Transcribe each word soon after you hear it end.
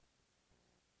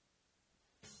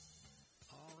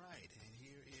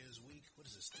what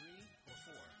is this, 3 or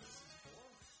 4? This is 4.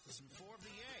 This is 4 of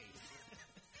the Yay.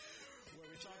 Where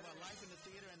we talk about life in the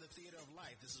theater and the theater of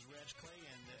life. This is Reg Clay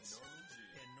and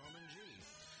Norman G.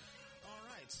 All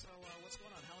right, so what's going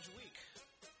on? How was your week?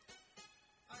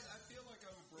 I feel like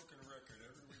I'm a broken record.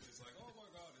 Every week is like, oh my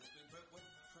God, it's been. But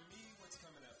for me, what's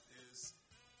coming up is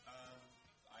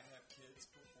I have kids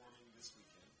performing this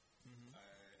weekend. Mm-hmm.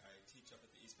 I teach up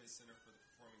at the East Bay Center for the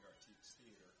Performing Arts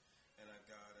Theater, and I've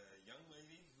got a young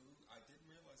lady who I didn't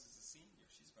realize is a senior.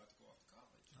 She's about to go off to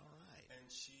college. All right. And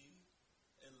she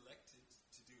elected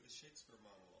to do a Shakespeare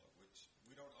monologue, which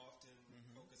we don't often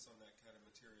focus on that kind of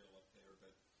material up there,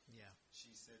 but yeah,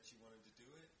 she said she wanted to do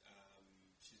it.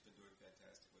 She's been doing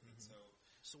fantastic with it.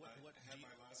 So what I had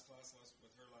my last class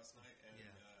with her last night, and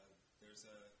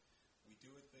we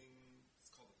do a thing. It's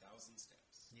called 1,000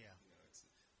 steps. Yeah, you know, it's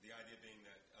the idea being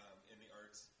that in the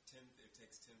arts, it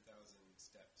takes 10,000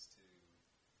 steps to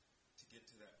get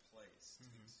to that place,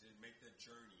 to make that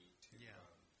journey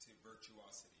to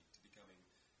virtuosity, to becoming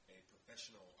a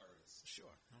professional artist.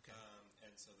 Sure. Okay.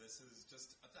 And so this is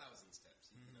just 1,000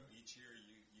 steps. You know, each year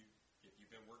if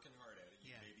you've been working hard at it,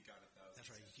 you maybe got 1,000. That's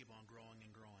right. Steps. You keep on growing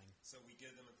and growing. So we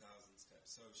give them 1,000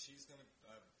 steps. So she's gonna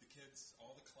the kids,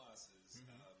 all the classes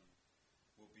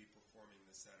will be performing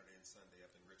this Saturday and Sunday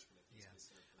up in Richmond at the East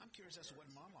Bay Center. I'm curious as to what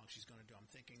monologue she's going to do. I'm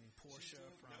thinking Portia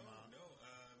from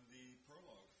the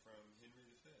prologue from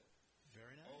Henry V.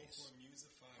 Very nice. Oh, for a muse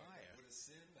of fire. That would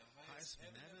ascend the highest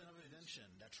heaven of invention.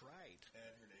 That's right.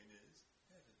 And her name is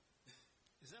Heaven.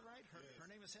 Is that right? Her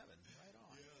name is Heaven. Right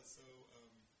on. Yeah. So.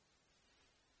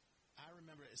 I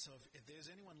remember, so if there's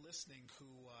anyone listening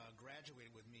who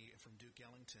graduated with me from Duke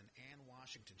Ellington and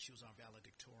Washington, she was our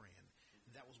valedictorian.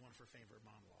 That was one of her favorite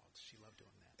monologues. She loved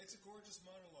doing that. It's a gorgeous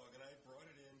monologue, and I brought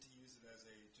it in to use it as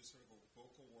just sort of a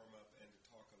vocal warm-up and to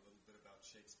talk a little bit about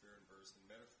Shakespeare and verse and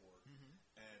metaphor.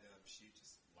 And she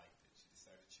just liked it. She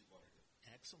decided she wanted it.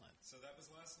 Excellent. So that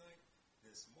was last night.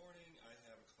 This morning, I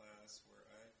have a class where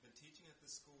I've been teaching at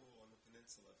this school on the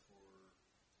peninsula for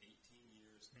 18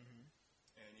 years now.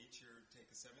 And each year, take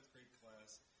a 7th grade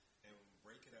class and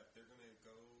break it up. They're going to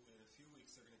go, in a few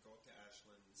weeks, they're going to go up to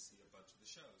Ashland and see a bunch of the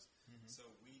shows. So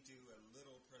we do a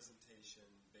little presentation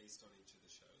based on each of the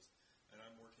shows. And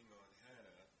I'm working on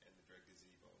Hannah and the Dread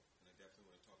Gazebo. And I definitely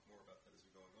want to talk more about that as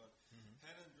we're going on.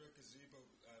 Hannah and the Dread Gazebo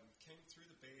came through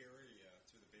the Bay Area,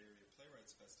 through the Bay Area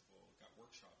Playwrights Festival, got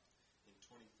workshopped in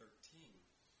 2013.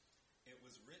 It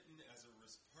was written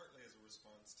partly as a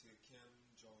response to Kim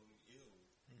Jong-il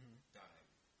dying.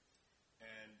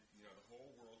 And, you know, the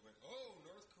whole world went, oh,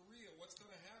 North Korea, what's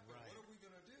going to happen? Right. What are we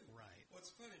going to do? Right. Well,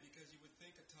 it's funny because you would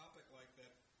think a topic like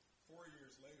that 4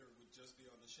 years later would just be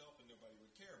on the shelf and nobody would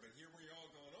care. But here we all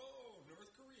going, oh, North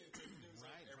Korea. It's in the news.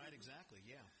 Right, exactly,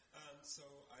 yeah. So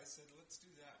I said, let's do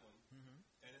that one.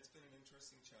 And it's been an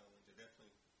interesting challenge. I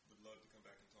definitely would love to come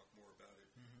back and talk more about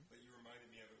it. But you reminded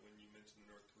me of it when you mentioned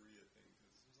the North Korea thing.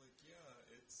 Because it was like,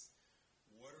 it's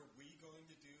what are we going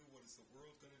to do? What is the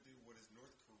world going to do? What is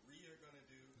North Korea going to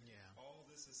do? Yeah. All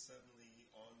this is suddenly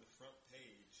on the front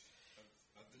page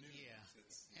of the news.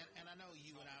 Yeah. And I know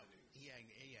you and I,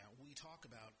 we talk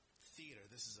about theater.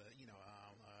 This is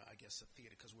I guess a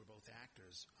theater because we're both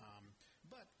actors.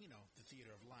 But, the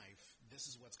theater of life, this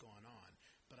is what's going on.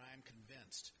 But I am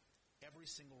convinced every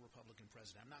single Republican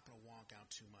president, I'm not going to walk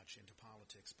out too much into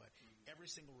politics, but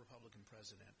every single Republican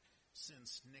president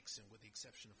since Nixon, with the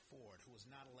exception of Ford, who was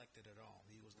not elected at all.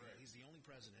 He's the only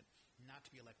president not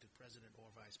to be elected president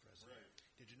or vice president. Right.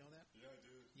 Did you know that? Yeah, I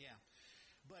did. Yeah.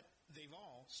 But they've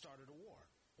all started a war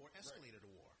or escalated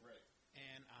a war. Right.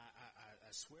 And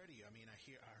I swear to you, I mean, I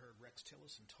heard Rex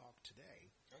Tillerson talk today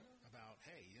about,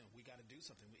 hey, we got to do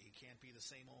something. It can't be the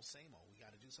same old, same old. We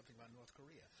got to do something about North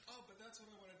Korea. Oh, but that's what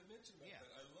I wanted to mention about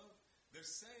that. I love, they're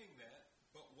saying that,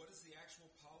 but what is the actual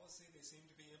policy they seem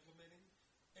to be implementing?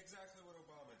 Exactly what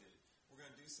Obama did. We're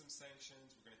going to do some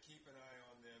sanctions. We're going to keep an eye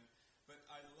on them. But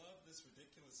I love this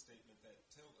ridiculous statement that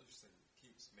Tillerson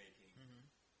keeps making.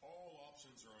 All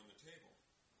options are on the table.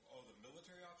 All the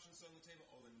military options on the table.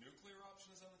 All the nuclear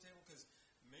options on the table. Because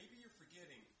maybe you're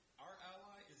forgetting our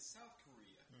ally is South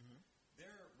Korea.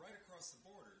 They're right across the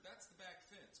border. That's the back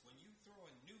fence. When you throw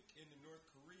a nuke into North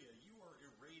Korea, you are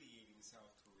irradiating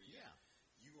South Korea. Yeah.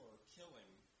 You are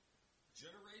killing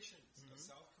generations of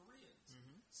South Koreans.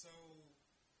 So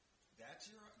that's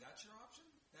your option.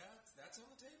 That's on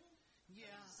the table.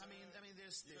 Yeah, I mean,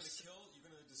 there's you're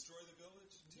going to destroy the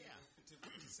village.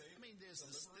 To save. I mean, there's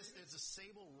a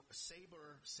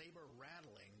saber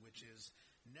rattling, which is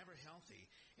never healthy,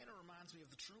 and it reminds me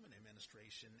of the Truman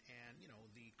administration and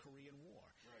the Korean War,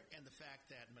 right. And the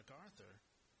fact that MacArthur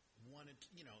wanted,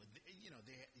 you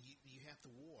had the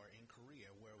war in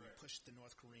Korea where we pushed the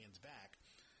North Koreans back,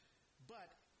 but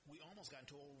we almost got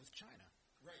into a war with China.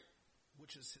 Right.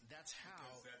 That's how...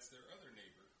 Because that's their other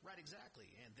neighbor. Right,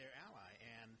 exactly, and their ally,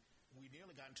 and we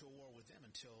nearly got into a war with them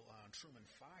until Truman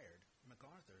fired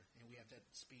MacArthur, and we have that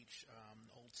speech,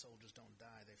 old soldiers don't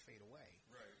die, they fade away.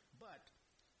 Right. But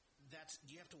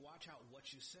you have to watch out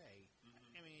what you say.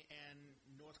 I mean, and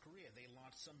North Korea, they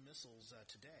launched some missiles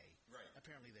today. Right.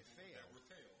 Apparently they failed. That were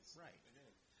fails. Right. Again.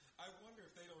 I wonder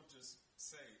if they don't just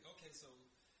say, okay, so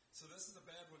this is a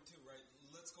bad one too, right?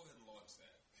 Let's go ahead and launch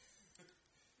that.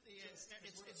 It's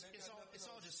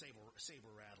all just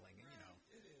saber rattling, Right.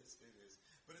 It is.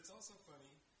 But it's also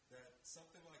funny that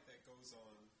something like that goes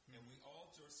on, and we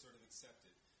all just sort of accept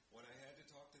it. When I had to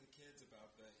talk to the kids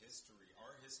about the history,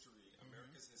 our history,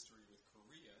 America's history with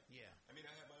Korea. Yeah. I mean,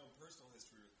 I have my own personal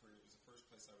history with Korea. It was the first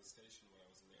place I was stationed when I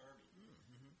was in the Army.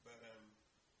 But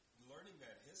learning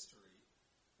that history,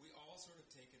 we all sort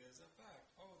of take it as a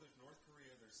fact. Oh, there's North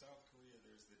Korea, there's South Korea,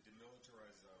 there's the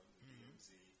demilitarized zone, the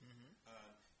DMZ.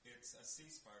 It's a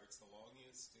ceasefire. It's the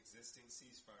longest existing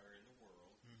ceasefire in the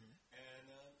world.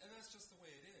 And that's just the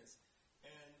way it is.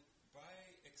 And by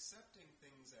accepting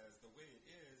things as the way it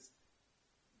is,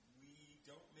 we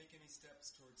don't make any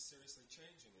steps towards seriously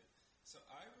changing it. So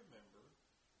I remember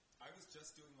I was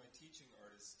just doing my teaching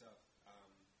artist stuff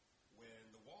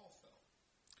when the wall fell.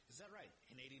 Is that right?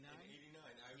 In 89? In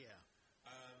 89. Yeah.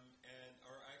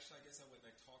 I guess I went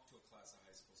and I talked to a class of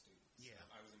high school students. Yeah.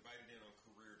 I was invited in on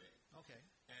career day. Okay.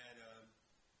 And I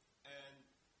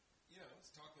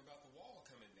was talking about the wall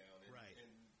coming down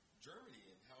in Germany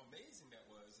and how amazing that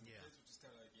was. And the kids were just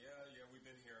kind of like, yeah, we've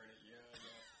been hearing it. Yeah.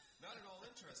 Not at all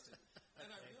interested. And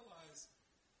I realized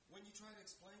when you try to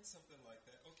explain something like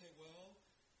that, okay, well,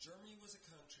 Germany was a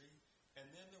country, and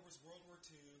then there was World War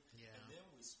II, and then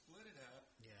we split it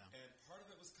up, and part of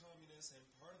it was communist, and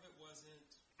part of it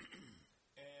wasn't.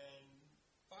 And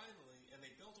finally, and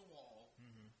they built a wall,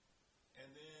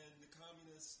 and then the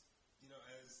communists,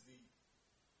 as the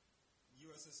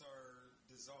USSR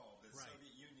dissolved, the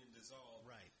Soviet Union dissolved,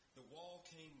 the wall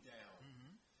came down,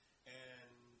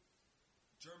 and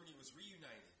Germany was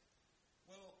reunited.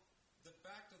 Well, the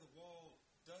fact of the wall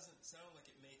doesn't sound like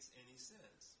it makes any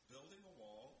sense. Building a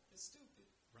wall is stupid.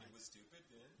 Right. It was stupid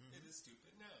then. It is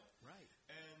stupid now. Right.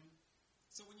 And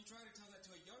so when you try to tell that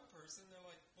to a young person, they're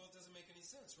like, well, it doesn't make any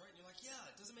sense, right? And you're like, yeah,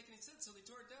 it doesn't make any sense. So they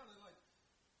tore it down. And they're like,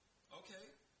 okay,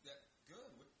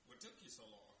 good. What took you so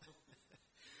long?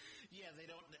 Yeah,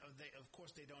 of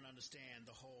course they don't understand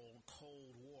the whole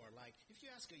Cold War. Like, if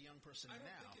you ask a young person now, I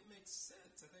don't think it makes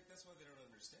sense. I think that's why they don't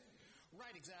understand it.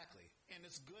 Right, exactly. And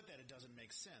it's good that it doesn't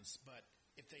make sense, but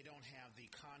if they don't have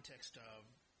the context of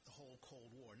the whole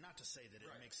Cold War, not to say that it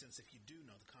makes sense if you do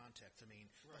know the context. I mean,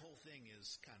 the whole thing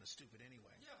is kind of stupid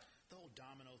anyway. Yeah. The whole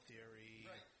domino theory.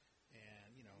 Right.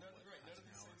 And, none of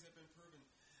these things have been proven.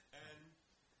 And,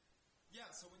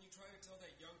 so when you try to tell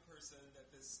that young person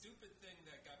that this stupid thing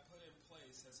that got put in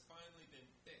place has finally been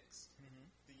fixed,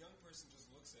 the young person just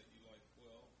looks at you like,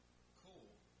 well,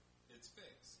 cool, it's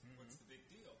fixed. What's the big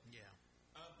deal? Yeah.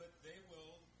 But they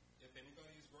will, if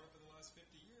anybody who's grown up in the last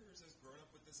 50 years has grown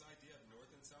up with this idea of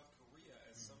North and South Korea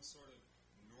as some sort of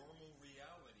normal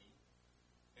reality,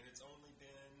 and it's only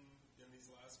been in these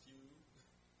last few,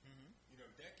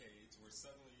 decades where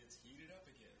suddenly it's heated up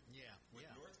again. Yeah. With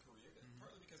North Korea,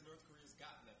 partly because North Korea's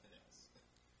got nothing else.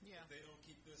 Yeah. If they don't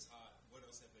keep this hot, what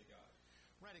else have they got?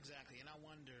 Right, exactly. And I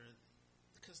wonder,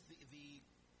 because the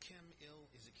Kim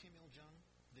Il-jung,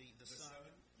 the son,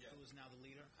 who is now the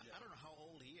leader, I don't know how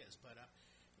old he is, but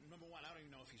number one, I don't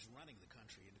even know if he's running the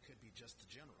country. It could be just the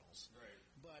generals. Right.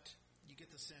 But you get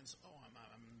the sense,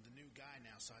 I'm the new guy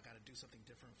now, so I got to do something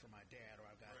different for my dad, or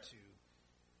I've got to,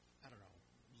 I don't know,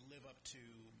 live up to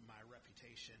my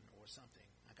reputation or something.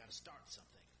 I got to start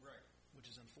something. Right. Which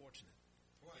is unfortunate.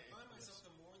 Well, I find myself,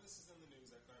 the more this is in the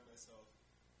news, I find myself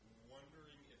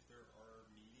wondering if there are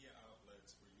media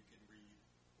outlets where you can read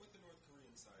what the North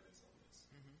Korean side is on this.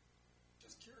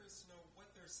 Just curious to know what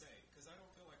they're saying, because I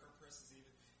don't feel like our press is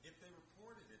even, if they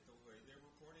reported it the way they're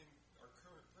reporting our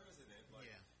current president, like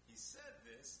he said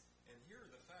this, and here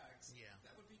are the facts,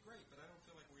 that would be great, but I don't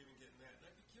feel like we're even getting that,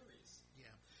 and I'd be curious.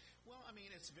 Yeah. Well, I mean,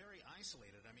 it's very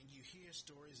isolated. I mean, you hear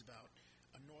stories about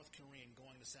a North Korean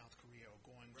going to South Korea or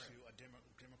going to a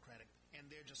democratic, and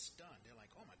they're just stunned. They're like,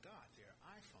 oh my God, they're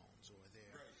iPhones, or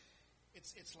they're... Right.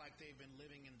 It's like they've been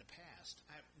living in the past.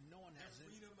 No one has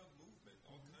freedom of movement,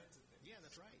 all kinds of things. Yeah,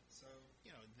 that's right. So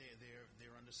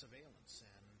they're under surveillance,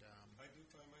 and I do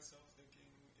find myself thinking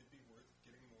it'd be worth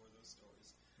getting more of those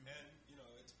stories. And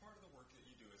it's part of the work that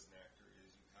you do as an actor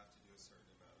is you have to do a certain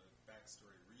amount of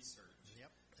backstory research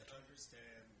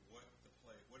understand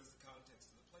what is the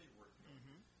context of the play you're working on.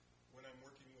 Mm-hmm. When I'm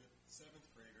working with 7th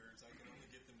graders, I can only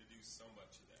get them to do so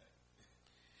much of that.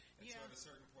 And so at a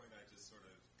certain point, I just sort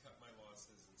of cut my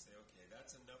losses and say, okay,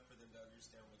 that's enough for them to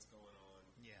understand what's going on.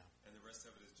 Yeah. And the rest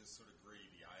of it is just sort of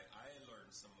gravy. I learned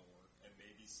some more, and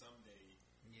maybe someday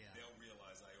they'll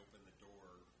realize I opened the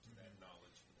door to that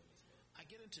knowledge for them as well. I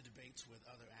get into debates with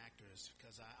other actors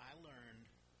because I learned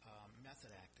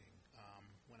method acting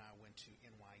when I went to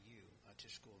NYU,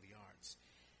 Tisch School of the Arts.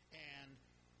 And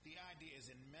the idea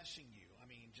is enmeshing you. I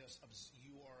mean,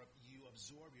 you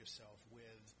absorb yourself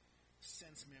with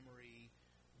sense memory,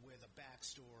 with a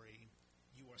backstory.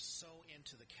 You are so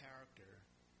into the character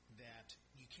that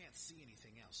you can't see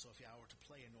anything else. So if I were to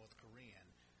play a North Korean,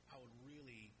 I would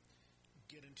really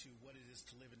get into what it is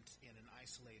to live in an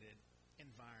isolated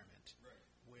environment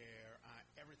where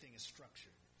everything is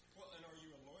structured. Well, and are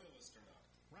you a loyalist or not?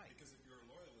 Right. Because if you're a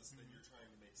loyalist, then you're trying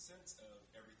to make sense of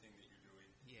everything that you're doing.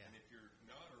 Yeah. And if you're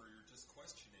not, or you're just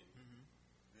questioning,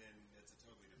 then it's a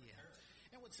totally different character.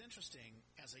 And what's interesting,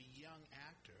 as a young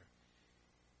actor,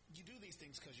 you do these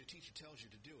things because your teacher tells you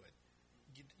to do it.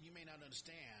 You may not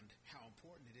understand how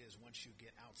important it is once you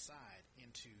get outside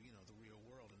into the real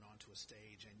world and onto a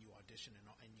stage and you audition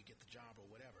and you get the job or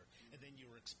whatever. And then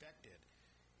you're expected,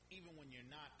 even when you're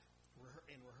not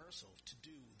in rehearsal, to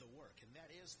do the work. And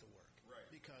that is the work. Right.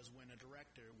 Because when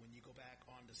you go back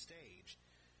on the stage,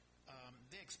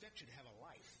 they expect you to have a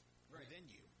life within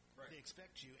you. Right. They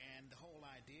expect you, and the whole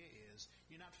idea is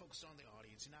you're not focused on the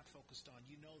audience. You're not focused on,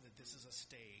 that this is a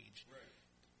stage. Right.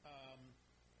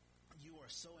 You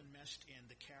are so enmeshed in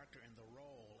the character and the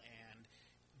role, and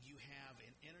you have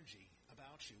an energy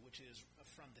about you, which is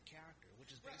from the character, which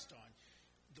is based on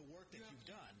the work that you've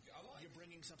done. You're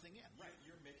bringing something in. Right.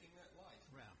 You're making that life.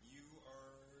 Right. You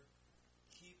are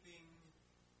keeping,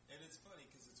 and it's funny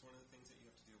because it's one of the things that you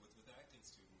have to deal with acting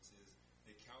students is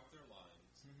they count their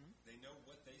lines. They know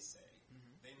what they say.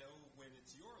 They know when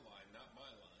it's your line, not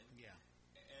my line. Yeah.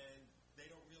 And they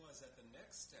don't realize that the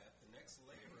next step, the next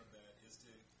layer of that is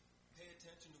to pay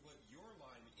attention to what your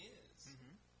line is.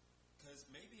 Because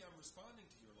maybe I'm responding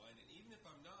to your line, and even if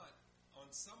I'm not, on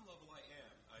some level I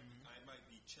am. I might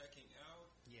be checking out.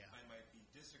 Yeah. I might be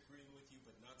disagreeing with you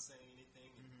but not saying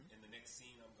anything. In the next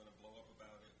scene I'm going to blow up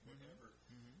about it, whatever.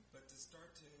 But to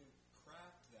start to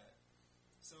craft that.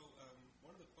 So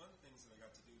one of the fun things that I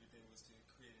got to do today was to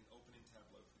create an opening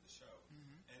tableau for the show.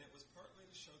 And it was partly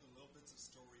to show the little bits of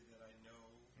story that I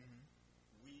know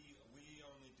we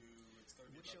only do. It's going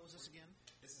to be Which show is this again?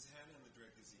 This is Hannah and the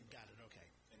Dread Gazebo. Got it, okay.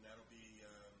 And that'll be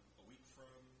a week from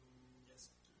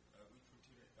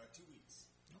 2 weeks.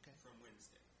 Okay. From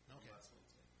Wednesday. Okay. From last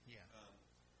Wednesday. Yeah.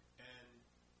 And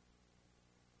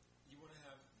you want to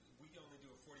we only do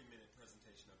a 40-minute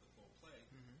presentation of the full play,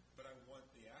 but I want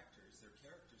the actors, their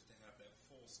characters, to have that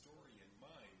full story in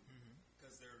mind,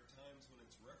 because there are times when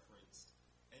it's referenced,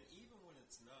 and even when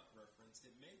it's not referenced,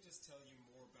 it may just tell you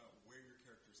more about where your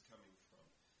character's coming from.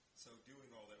 So doing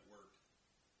all that work,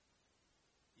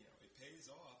 it pays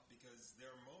off, because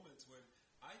there are moments when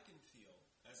I can feel,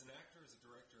 as an actor, as a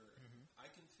director, I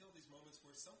can feel these moments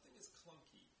where something is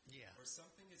clunky, or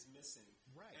something is missing,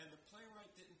 and the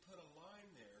playwright didn't put a line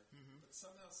there, but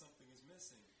somehow something is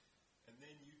missing, and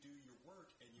then you do your work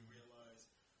and you realize,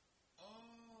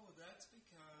 oh, that's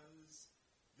because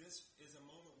this is a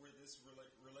moment where this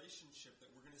relationship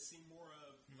that we're going to see more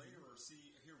of later, or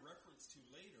hear reference to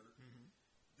later,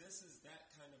 this is that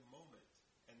kind of moment,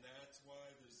 and that's why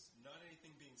there's not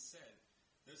anything being said.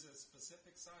 There's a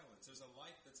specific silence. There's a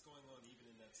life that's going on even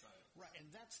in that silence. Right, and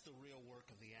that's the real work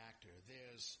of the actor.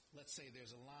 Let's say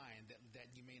there's a line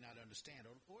that you may not understand,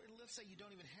 or let's say you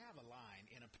don't even have a line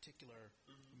in a particular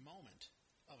moment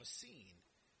of a scene,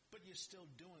 but you're still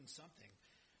doing something.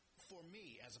 For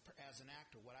me, as an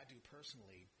actor, what I do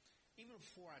personally, even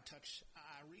before I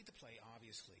read the play,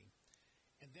 obviously,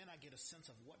 and then I get a sense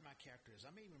of what my character is.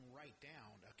 I may even write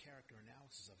down a character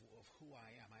analysis of who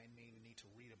I am. I may even need to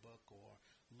read a book or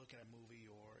look at a movie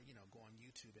or, go on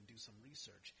YouTube and do some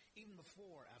research, even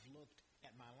before I've looked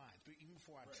at my lines, even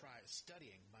before I try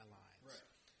studying my lines. Right.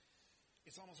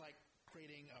 It's almost like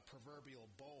creating a proverbial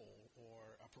bowl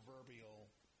or a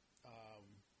proverbial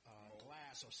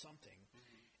glass or something.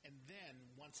 And then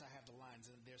once I have the lines,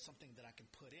 there's something that I can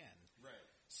put in. Right.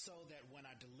 So that when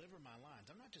I deliver my lines,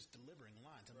 I'm not just delivering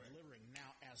lines, I'm delivering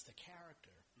now as the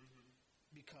character,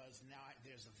 because now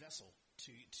there's a vessel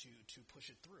to push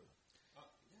it through.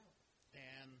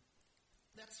 And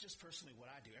that's just personally what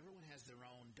I do. Everyone has their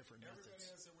own different methods. Everybody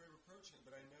has their way of approaching it,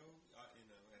 but I know,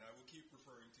 and I will keep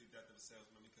referring to Death of a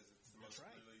Salesman because it's the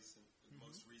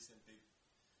most recent big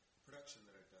production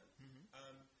that I've done.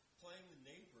 playing the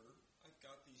neighbor, I've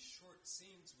got these short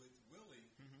scenes with Willie,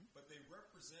 but they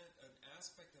represent an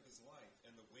aspect of his life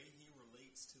and the way he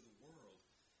relates to the world.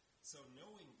 So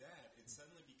knowing that, it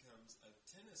suddenly becomes a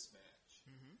tennis match.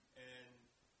 And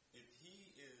if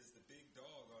he is the big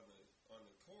dog on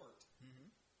the court,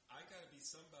 I got to be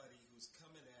somebody who's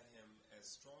coming at him as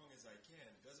strong as I can.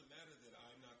 It doesn't matter that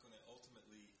I'm not going to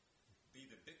ultimately be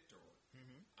the victor.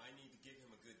 I need to give him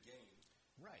a good game.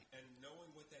 Right. And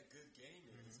knowing what that good game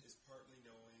is partly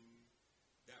knowing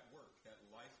that work, that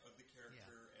life of the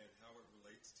character and how it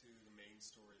relates to the main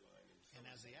storyline. And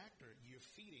as the actor, you're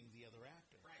feeding the other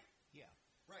actor. Right. Yeah.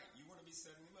 Right. You want to be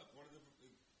setting them up. One of the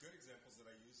good examples that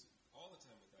I use all the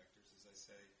time with actors is I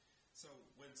say, so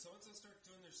when so-and-so starts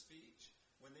doing their speech,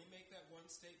 when they make that one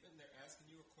statement and they're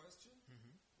asking you a question,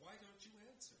 why don't you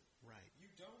answer? Right. You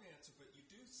don't answer, but you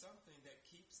do something that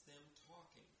keeps them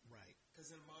talking. Right. Because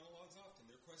in monologues often,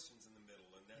 there are questions in the middle,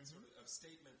 and that sort of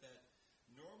statement that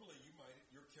normally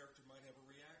your character might have a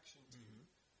reaction to.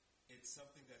 It's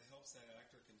something that helps that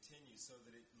actor continue so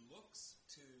that it looks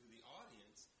to the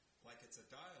audience like it's a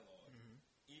dialogue,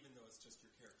 even though it's just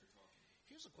your character talking.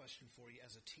 Here's a question for you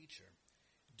as a teacher.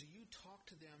 Do you talk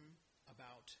to them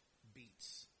about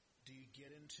beats? Do you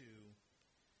get into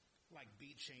like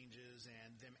beat changes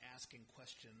and them asking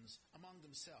questions among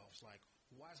themselves, like,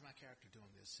 why is my character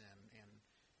doing this,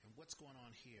 and what's going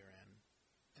on here,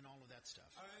 and all of that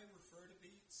stuff? I refer to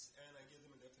beats, and I give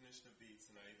them a definition of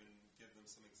beats, and I even give them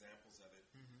some examples of it.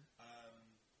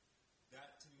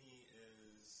 That to me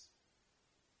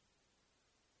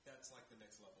that's like the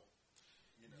next level.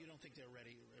 You don't think they're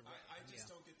ready? I just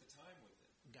don't get the time with it.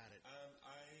 Got it.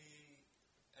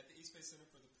 At the East Bay Center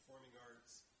for the Performing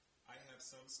Arts, I have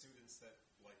some students that,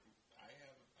 like, I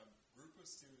have a group of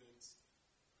students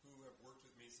who have worked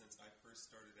with me since I first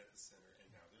started at the center, and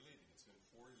now they're leaving. It's been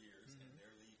 4 years, and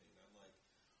they're leaving. I'm like,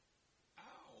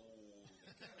 ow,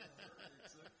 that kind of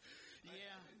hurts. I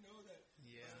didn't know that.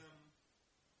 Yeah.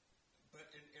 But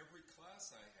in every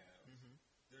class I have,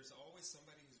 there's always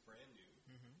somebody who's brand new.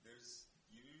 There's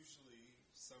usually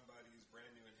somebody who's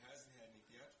brand new and hasn't had any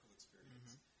theatrical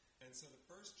experience. And so the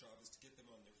first job is to get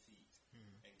them on their feet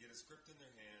and get a script in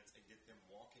their hands and get them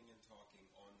walking and talking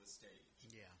on the stage.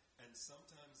 Yeah. And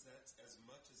sometimes that's as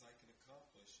much as I can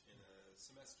accomplish in a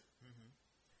semester.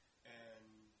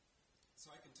 And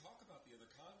so I can talk about the other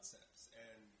concepts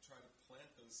and try to plant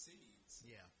those seeds.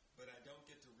 Yeah. But I don't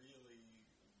get to really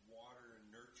water and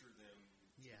nurture them.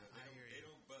 Yeah, I hear you. They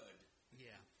don't bud.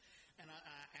 Yeah. And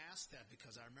I asked that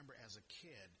because I remember as a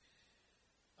kid,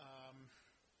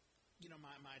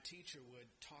 my teacher would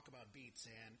talk about beats,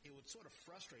 and it would sort of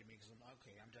frustrate me because I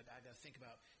got to think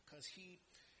about, because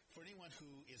for anyone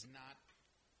who isn't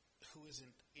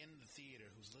in the theater,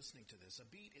 who's listening to this, a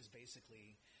beat is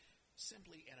basically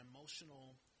simply an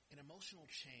emotional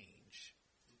change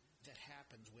that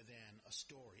happens within a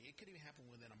story. It could even happen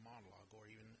within a monologue or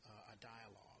even a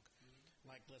dialogue.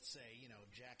 Like, let's say,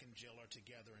 Jack and Jill are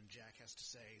together, and Jack has to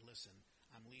say, listen,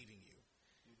 I'm leaving you.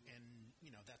 And,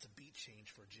 that's a beat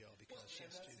change for Jill because she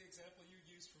has to... that's the example you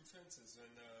used from Fences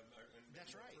and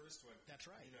that's right. The first one. That's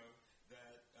right.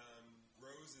 That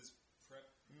Rose is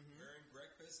preparing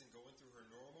breakfast and going through her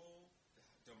normal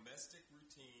domestic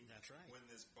routine. That's right. When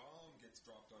this bomb gets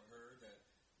dropped on her, that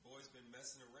boy's been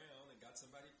messing around and got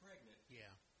somebody pregnant. Yeah.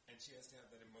 And she has to have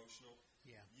that emotional...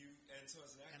 Yeah. And so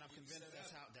as an actor, and I'm convinced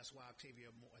that's why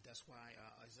Octavia... That's why...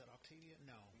 is that Octavia?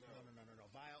 No.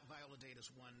 Viola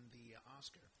Davis won the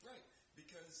Oscar. Right.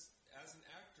 Because as an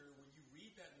actor, when you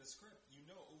read that in the script,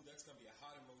 that's going to be a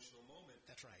hot emotional moment.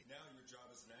 That's right. Now your job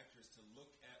as an actor is to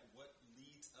look at what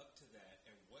leads up to that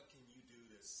and what can you do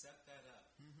to set that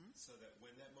up so that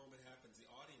when that moment happens, the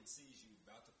audience sees you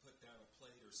about to put down a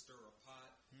plate or stir a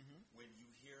pot. When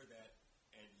you hear that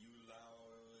and you allow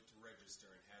it to register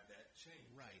and have that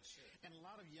change. Right. And a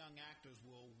lot of young actors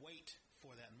will wait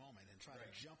for that moment and try to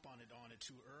jump on it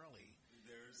too early.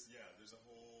 There's a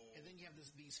whole... And then you have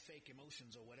these fake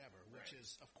emotions or whatever, which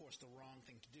is, of course, the wrong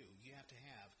thing to do. You have to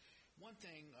have... One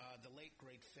thing, the late,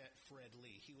 great Fred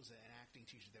Lee, he was an acting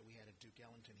teacher that we had at Duke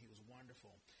Ellington. He was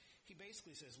wonderful. He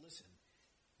basically says, listen,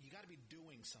 you got to be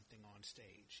doing something on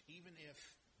stage, even if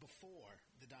before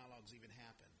the dialogues even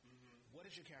happen. What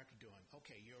is your character doing?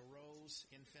 Okay, you're Rose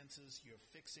in Fences. You're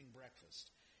fixing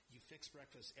breakfast. You fix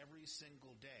breakfast every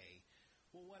single day.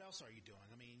 Well, what else are you doing?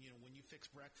 I mean, when you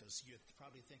fix breakfast, you're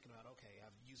probably thinking about, okay,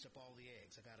 I've used up all the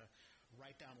eggs. I got to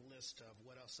write down a list of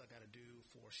what else I got to do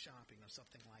for shopping or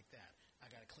something like that.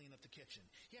 I got to clean up the kitchen.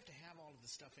 You have to have all of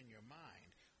the stuff in your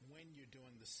mind when you're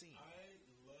doing the scene. I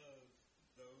love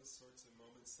those sorts of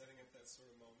moments, setting up that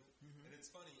sort of moment. And it's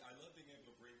funny, I love being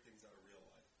able to bring things out of real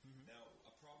life. Now,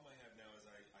 a problem I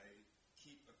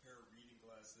pair of reading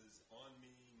glasses on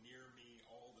me, near me,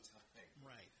 all the time.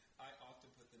 Right. I often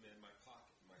put them in my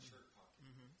pocket, my shirt pocket.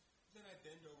 Then I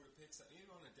bend over to pick something,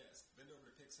 even on a desk, bend over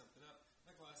to pick something up,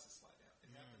 my glasses slide out.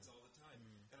 It happens all the time.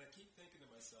 And I keep thinking to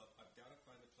myself, I've got to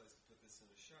find a place to put this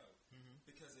in a show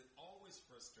because it always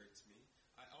frustrates me.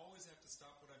 I always have to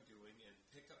stop what I'm doing and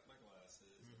pick up my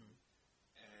glasses.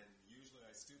 And usually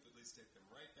I stupidly stick them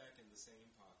right back in the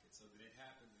same pocket so that it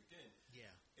happens again.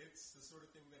 Yeah. It's the sort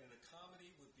of thing that in a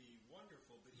comedy would be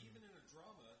wonderful, but even in a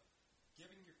drama,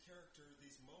 giving your character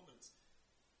these moments,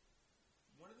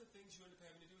 one of the things you end up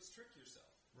having to do is trick yourself.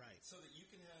 Right. So that you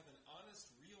can have an honest,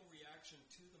 real reaction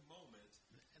to the moment.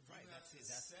 Right. You have to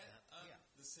set up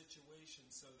the situation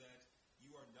so that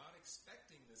you are not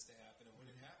expecting this to happen, and when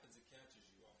it happens, it catches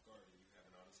you off guard, and you have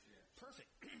an honest reaction. Perfect.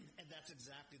 And that's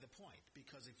exactly the point.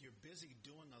 Because if you're busy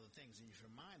doing other things, and if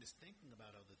your mind is thinking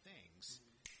about other things,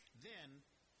 then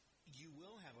you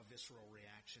will have a visceral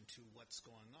reaction to what's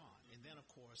going on. And then, of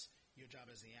course, your job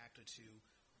as the actor to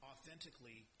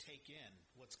authentically take in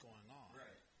what's going on.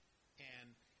 Right. And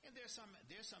there's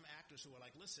some actors who are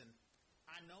like, listen,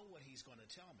 I know what he's going to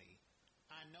tell me.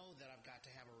 I know that I've got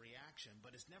to have a reaction,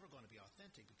 but it's never going to be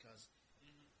authentic because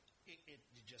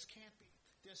it just can't be.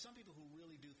 There's some people who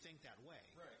really do think that way.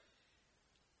 Right.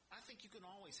 I think you can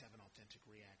always have an authentic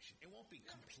reaction. It won't be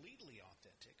completely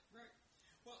authentic. Right.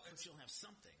 Well, but you'll have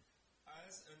something.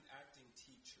 As an acting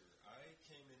teacher, I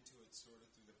came into it sort of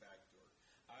through the back door.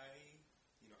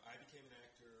 I became an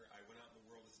actor. I went out in the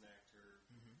world as an actor.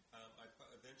 I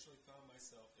eventually found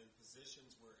myself in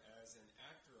positions where, as an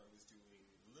actor, I was doing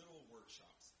little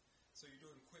workshops. So you're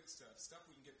doing quick stuff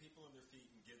where you can get people on their feet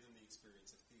and give them the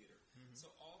experience of theater. So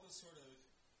all the sort of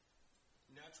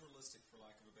naturalistic, for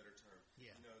lack of a better term,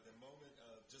 the moment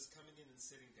of just coming in and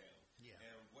sitting down. Yeah.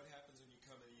 And what happens when you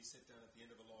come in and you sit down at the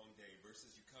end of a long day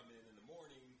versus you come in the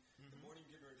morning,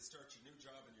 getting ready to start your new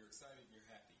job, and you're excited and you're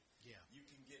happy. Yeah. You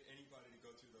can get anybody to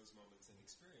go through those moments and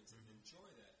experience it and enjoy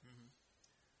that.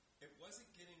 It wasn't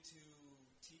getting to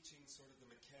teaching sort of the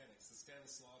mechanics, the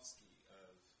Stanislavski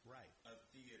of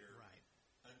theater. Right.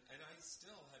 And I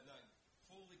still have not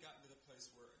fully gotten to the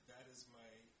place where that is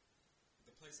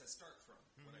the place I start from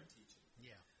when I'm teaching.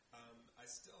 Yeah. I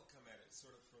still come at it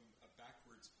sort of from a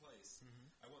backwards place.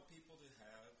 I want people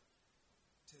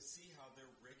to see how their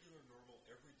regular, normal,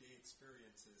 everyday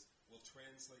experiences will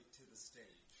translate to the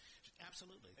stage.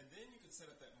 Absolutely. And then you can set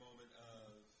up that moment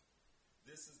of,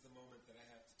 this is the moment that I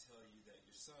have to tell you that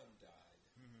your son died.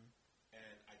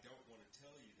 And I don't want to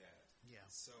tell you that. Yeah.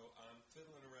 So I'm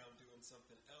fiddling around doing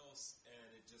something else,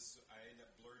 and I end up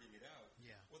blurting it out.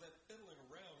 Yeah. Well, that fiddling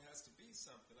around has to be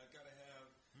something. I've got to have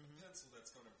a pencil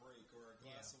that's going to break, or a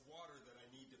glass of water that I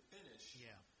need to finish.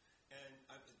 Yeah. And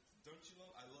don't you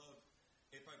love? I love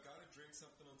if I've got to drink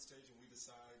something on stage, and we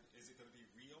decide, is it going to be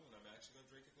real, and I'm actually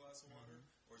going to drink a glass of water,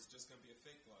 or is it just going to be a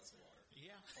fake glass of water?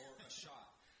 Yeah. Or a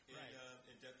shot.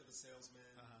 In Death of a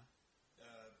Salesman.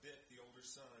 Biff, the older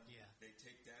son, they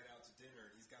take Dad out to dinner,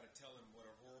 and he's got to tell him what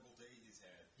a horrible day he's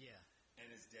had. Yeah. And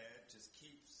his dad just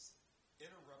keeps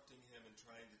interrupting him and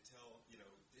trying to tell,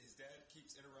 his dad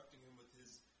keeps interrupting him with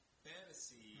his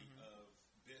fantasy of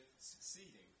Biff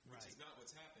succeeding, which is not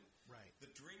what's happened. Right.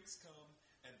 The drinks come,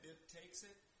 and Biff takes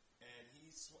it, and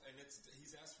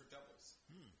he's asked for doubles.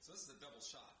 So this is a double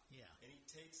shot. Yeah. And he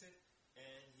takes it,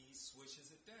 and he swishes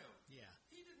it down. Yeah.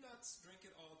 He did not drink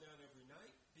it all down every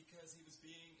night because he was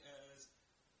being as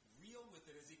real with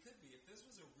it as he could be. If this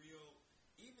was a real,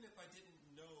 even if I didn't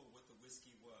know what the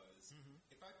whiskey was,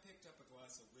 if I picked up a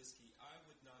glass of whiskey, I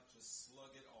would not just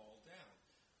slug it all down.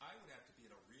 I would have to be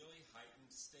in a really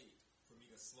heightened state for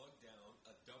me to slug down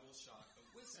a double shot of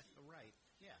whiskey. Right.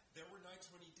 Yeah. There were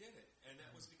nights when he did it, and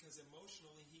that was because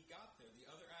emotionally he got there. The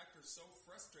other actors so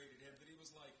frustrated him that he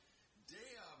was like,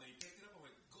 damn, and he picked it up and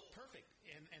went, gulp. Perfect.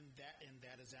 And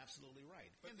that is absolutely right.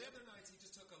 But the other nights he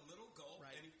just took a little gulp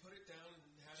and he put it down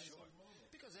and had his own moment.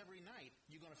 Because every night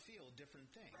you're going to feel different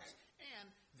things. Right. And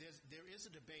there is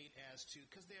a debate as to,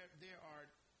 because there are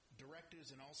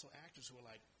directors and also actors who are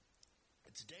like,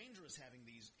 it's dangerous having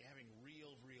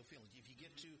real feelings. If you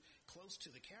get too close to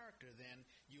the character, then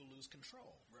you'll lose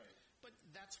control. Right. But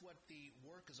that's what the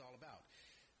work is all about.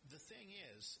 The thing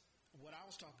is, what I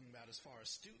was talking about as far as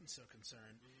students are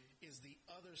concerned is the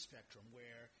other spectrum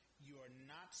where you are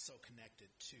not so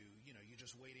connected to, you're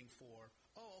just waiting for,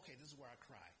 okay, this is where I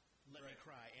cry. Let me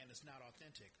cry, and it's not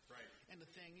authentic. Right. And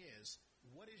the thing is,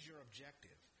 what is your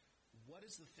objective? What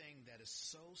is the thing that is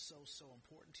so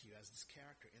important to you as this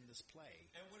character in this play?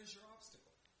 And what is your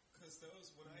obstacle? Because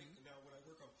when I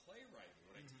work on playwriting,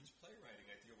 when I teach playwriting,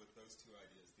 I deal with those two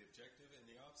ideas, the objective and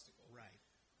the obstacle. Right.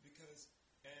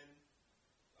 And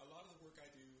a lot of the work work I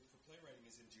do for playwriting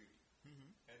is in Judy.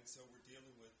 And so we're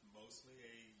dealing with mostly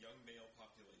a young male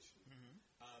population.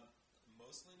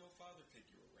 Mostly no father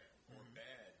figure around, or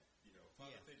bad,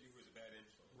 father figure who is a bad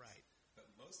influence. Right. But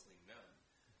mostly none.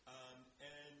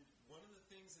 And one of the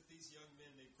things that these young men,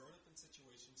 they've grown up in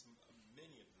situations,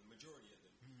 many of them, the majority of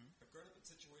them, have grown up in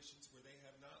situations where they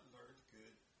have not learned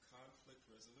good conflict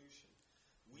resolution.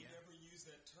 We never use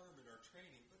that term in our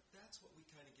training, but that's what we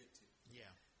kind of get to.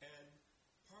 Yeah. And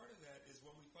part of that is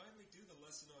when we finally do the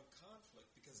lesson on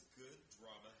conflict, because good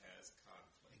drama has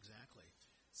conflict. Exactly.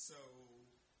 So,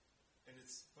 and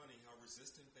it's funny how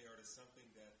resistant they are to something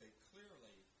that they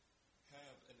clearly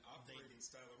have an operating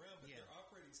style around, but their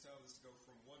operating style is to go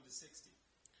from 1 to 60.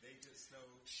 They just know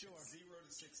 0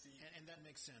 to 60. And that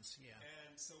makes sense, yeah.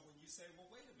 And so when you say, well,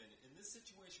 wait a minute, in this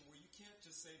situation where you can't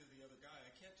just say to the other guy,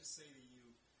 I can't just say to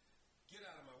you, get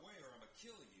out of my way or I'm going to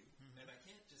kill you, and I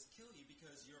can't just kill you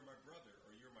because you're my brother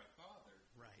or you're my father.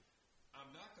 Right. I'm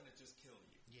not going to just kill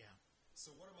you. Yeah.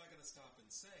 So what am I going to stop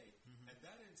and say? And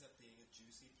that ends up being a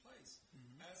juicy place.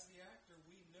 As the actor,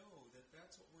 we know that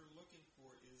that's what we're looking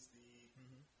for is the,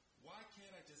 why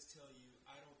can't I just tell you,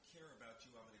 I don't care about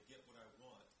you, I'm going to get what I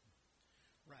want.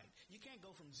 Right. You can't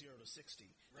go from 0 to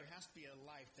 60. Right. There has to be a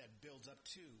life that builds up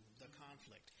to the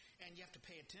conflict. And you have to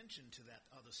pay attention to that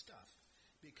other stuff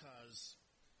because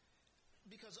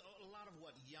a lot of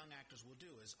what young actors will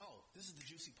do is, this is the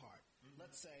juicy part.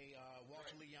 Let's say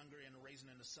Walter Lee Younger in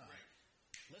Raisin in the Sun. Right.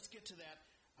 Let's get to that.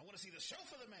 I want to see the show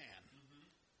for the man.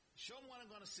 Show him what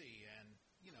I'm going to see. And,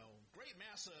 great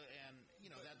massa and,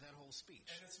 that whole speech.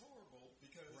 And it's horrible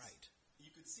because you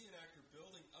could see an actor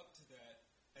building up to that.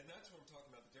 And that's what I'm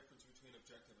talking about, the difference between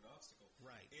objective and obstacle.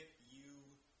 Right. If you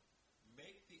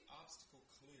make the obstacle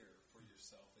clear for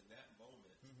yourself in that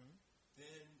moment,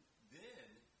 then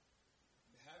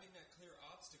having that clear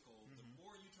obstacle, the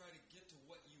more you try to get to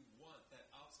what you want, that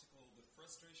obstacle, the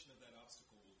frustration of that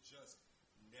obstacle will just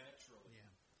naturally.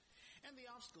 Yeah. And the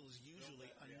obstacle is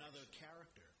usually another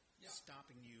character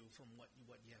stopping you from what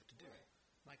you have to do. Right.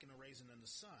 Like in A Raisin in the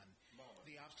Sun, Mama.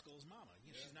 The obstacle is Mama.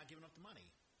 She's not giving up the money.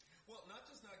 Well, not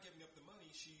just not giving up the money,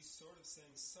 she's sort of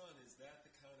saying, son, is that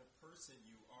the kind of person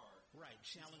you are? Right,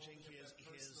 challenging his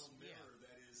personal mirror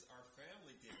that is our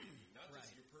family dignity, not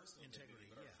just your personal integrity,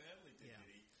 dignity, but our family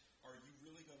dignity. Are you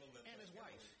really going to let and that his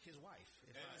wife, his wife.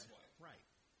 His wife. Right.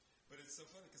 But it's so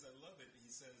funny because I love it. He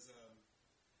says,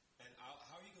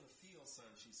 how are you going to feel, son,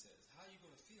 she says. How are you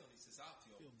going to feel? And he says, I'll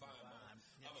feel fine, Mom.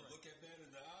 I'm going to look at man in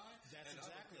the eye. That's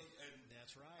exactly.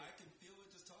 That's right. I can feel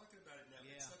it just talking about it now.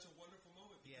 Yeah. It's such a wonderful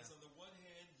moment because on the one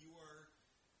hand, you are,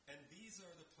 and these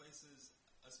are the places,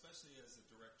 especially as a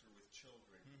director with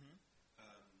children,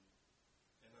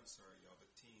 and I'm sorry, y'all, but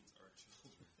teens are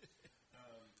children.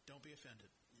 Don't be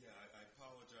offended. Yeah, I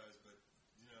apologize, but,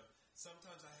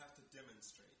 sometimes I have to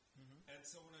demonstrate. And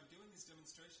so when I'm doing these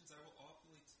demonstrations, I will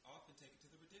often take it to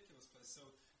the ridiculous place. So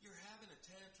you're having a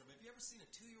tantrum. Have you ever seen a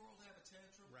 2-year-old have a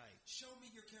tantrum? Right. Show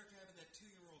me your character having that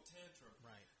 2-year-old tantrum.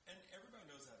 Right. And everybody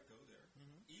knows how to go there.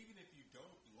 Even if you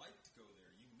don't like to go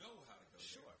there, you know how to go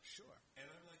there. Sure. And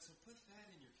I'm like, so put that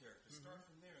in your character. Start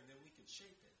from there, and then we can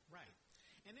shape it. Right.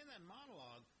 And in that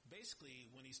monologue, basically,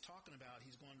 when he's talking about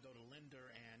he's going to go to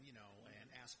Linder and, and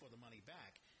ask for the money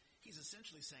back, he's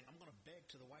essentially saying, I'm going to beg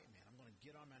to the white man. I'm going to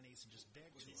get on my knees and just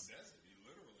beg to him. He says it. He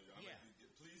literally.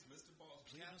 Please, Mr. Boss.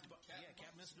 Please,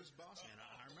 Captain Mr. Boss Man.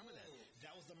 I remember that.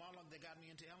 That was the monologue that got me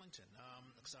into Ellington,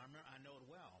 because I know it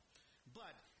well.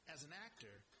 But as an actor,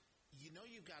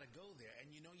 you've got to go there, and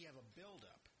you have a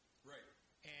build-up. Right.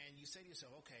 And you say to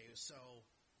yourself, okay, so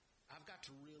I've got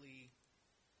to really...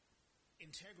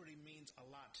 Integrity means a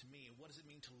lot to me. What does it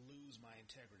mean to lose my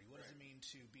integrity? What does it mean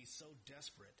to be so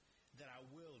desperate that I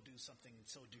will do something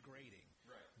so degrading?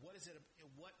 Right. What is it?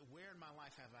 Where in my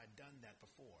life have I done that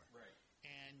before? Right.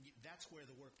 And that's where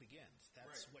the work begins.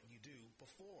 That's what you do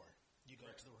before you go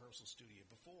to the rehearsal studio.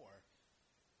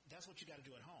 That's what you got to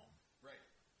do at home. Right.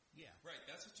 Yeah. Right.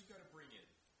 That's what you got to bring in.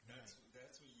 That's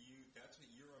what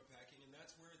you're unpacking, and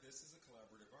that's where this is a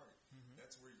collaborative art.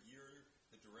 That's where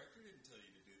the director didn't tell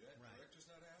you to do that. Right. The director's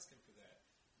not asking for that.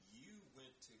 You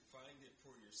went to find it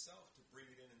for yourself to bring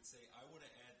it in and say, I want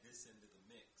to add this into the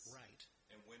mix. Right.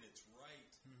 And when it's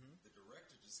right, the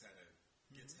director just kind of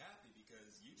gets happy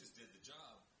because you just did the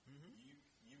job.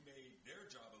 You made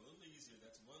their job a little easier.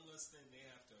 That's one less thing they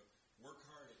have to work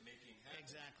hard at making happen.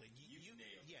 Exactly. You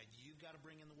nailed it. Yeah, you've got to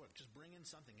bring in the work. Just bring in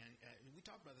something. And we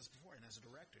talked about this before, and as a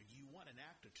director, you want an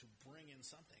actor to bring in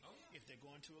something. Oh, yeah. If they're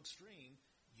going too extreme,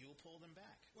 you'll pull them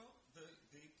back. Well, the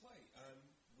play,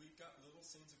 we've got little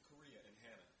scenes of Korea in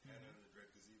Hannah and the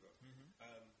Dread Gazebo.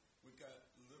 We've got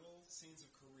little scenes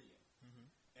of Korea.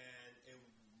 And in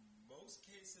most most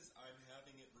cases, I'm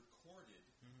having it recorded,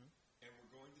 and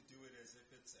we're going to do it as if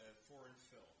it's a foreign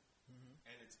film.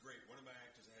 And it's great. One of my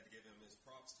actors, I had to give him his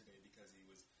props today because he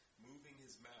was moving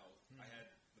his mouth. I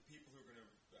had the people who are going to,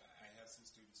 I have some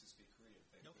students who speak Korean,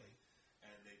 thankfully,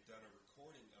 and they've done a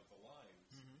recording of the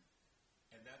lines,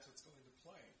 and that's what's going to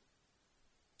play.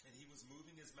 And he was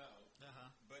moving his mouth,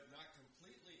 but not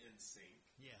completely in sync.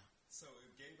 Yeah. So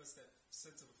it gave us that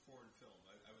sense of a foreign film.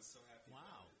 I was so happy about it.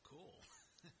 Wow, cool.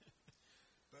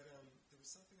 But there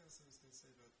was something else I was going to say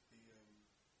about the...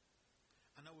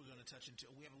 I know we're going to touch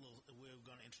into, we're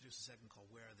going to introduce a segment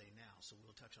called Where Are They Now? So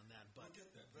we'll touch on that. But, we'll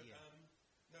get that. But,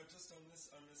 no, just on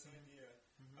this idea,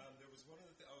 there was one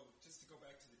of the, just to go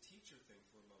back to the teacher thing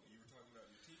for a moment. You were talking about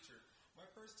your teacher. My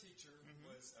first teacher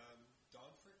was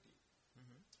Don Freuchte,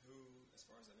 who, as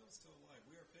far as I know, is still alive.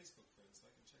 We are Facebook friends,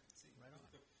 so I can check and see. Right on.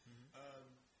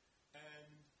 And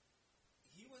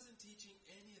he wasn't teaching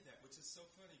any of that, which is so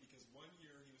funny because one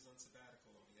year he was on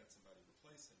sabbatical and we had somebody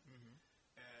replace him.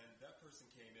 And that person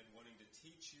came in wanting to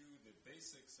teach you the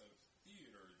basics of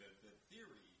theater, the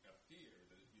theory of theater,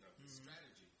 the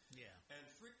strategy. Yeah. And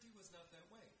Freuchte was not that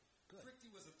way. Good.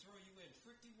 Freuchte was a throw you in.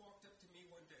 Freuchte walked up to me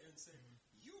one day and said,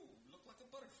 "You look like a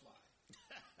butterfly."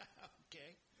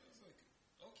 Okay. I was like,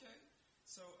 okay.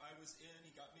 So I was in,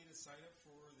 he got me to sign up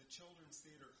for the children's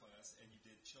theater class, and you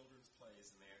did children's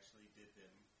plays, and they actually did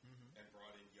them and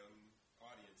brought in young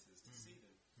audiences to see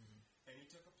them. And he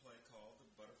took a play called The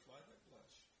Butterfly That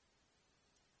Blush.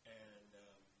 And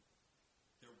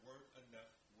there weren't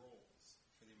enough roles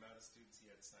for the amount of students he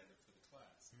had signed up for the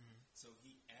class. So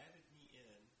he added me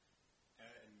in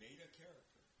and made a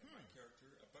character. And my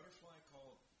character, a butterfly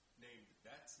named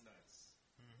That's Nice.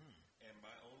 And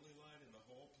my only line in the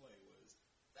whole play was,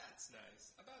 "That's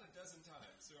nice," about a dozen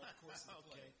times throughout the course of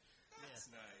the play. That's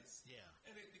nice. Yeah.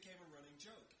 And it became a running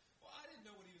joke. Well, I didn't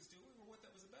know what he was doing or what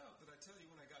that was about, but I tell you,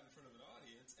 when I got in front of an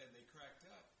audience and they cracked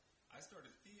up, I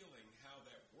started feeling how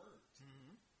that worked.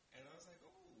 And I was like,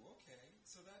 oh, okay.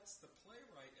 So that's the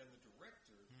playwright and the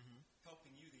director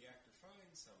helping you, the actor,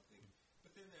 find something.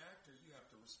 But then the actor, you have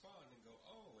to respond and go,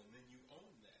 oh, and then you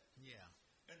own that. Yeah.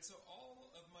 And so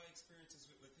all of my experiences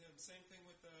with him, same thing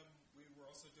with, we were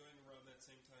also doing around that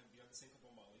same time The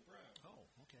Unsinkable Molly Brown. Oh,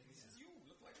 okay. And he says, "You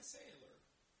look like a sailor."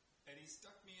 And he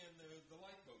stuck me in the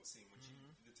lifeboat scene when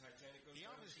the Titanic goes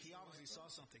down. He obviously saw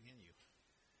something in you.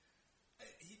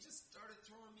 He just started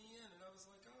throwing me in, and I was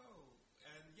like, oh.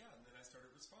 And then I started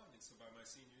responding. So by my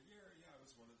senior year, I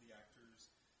was one of the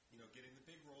actors, getting the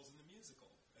big roles in the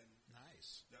musical. And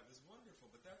nice. That was wonderful.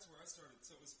 But that's where I started.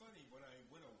 So it was funny, when I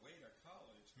went away to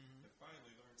college and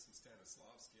finally learned some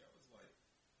Stanislavski, I was like,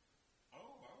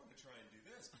 oh, I want to try and do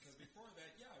this. Because before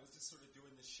that, I was just sort of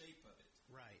doing the shape of it.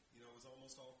 Right. It was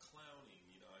almost all clowning.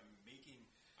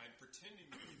 I'm pretending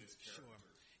to be this character. Sure.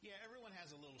 Yeah, everyone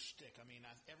has a little shtick. I mean,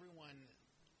 everyone,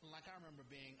 like I remember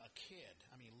being a kid,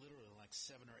 literally like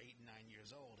 7 or 8, 9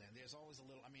 years old, and there's always a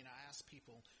little, I ask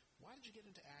people, why did you get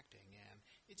into acting? And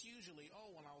it's usually,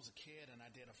 when I was a kid and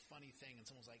I did a funny thing and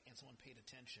someone paid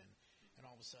attention, and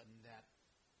all of a sudden that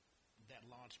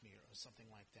launched me or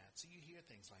something like that. So you hear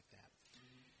things like that.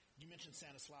 You mentioned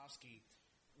Stanislavski.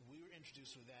 We were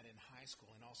introduced with that in high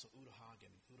school, and also Uta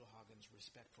Hagen's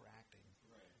Respect for Acting,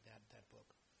 right. that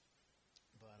book.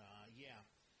 But,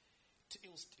 it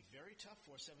was very tough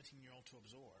for a 17-year-old to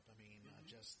absorb.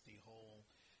 Just the whole,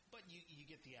 but you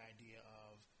get the idea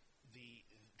of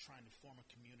trying to form a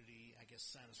community. I guess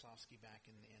Stanislavski back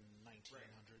in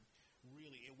 1900,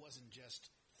 really, it wasn't just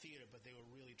theater, but they were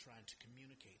really trying to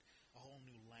communicate a whole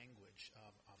new language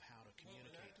of how to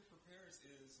communicate. Well, An Actor Prepares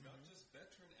is not just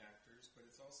veteran actors, but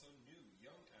it's also new,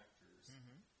 young actors.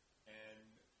 And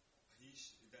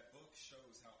that book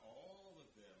shows how all of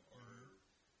them are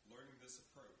learning this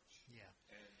approach. Yeah.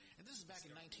 And this is back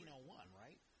in 1901,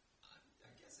 right?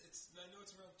 I guess I know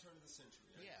it's around the turn of the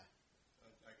century.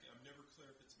 I'm never clear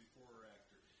if it's before or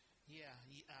after. Yeah,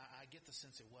 I get the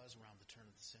sense it was around the turn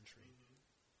of the century.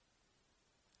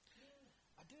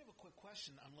 I did have a quick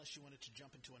question, unless you wanted to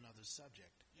jump into another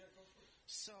subject. Yeah, go for it.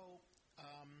 So,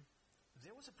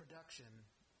 there was a production.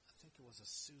 I think it was a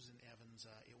Susan Evans.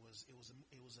 It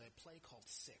was a play called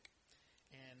Sick,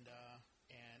 and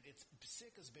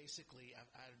Sick is basically.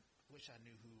 I wish I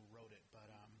knew who wrote it, but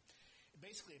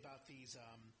basically about these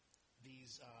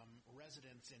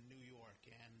residents in New York,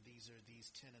 and these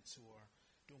tenants who are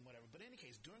doing whatever. But in any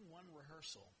case, during one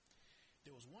rehearsal,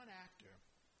 there was one actor.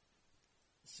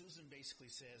 Susan basically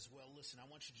says, well, listen, I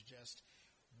want you to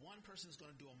one person's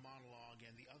going to do a monologue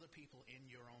and the other people in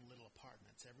your own little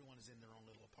apartments. Everyone is in their own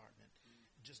little apartment.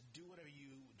 Just do whatever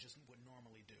you just would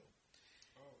normally do.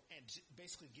 Oh. And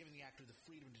basically giving the actor the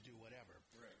freedom to do whatever.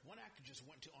 Right. One actor just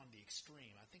went on the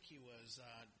extreme. I think he was,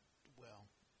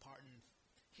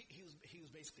 he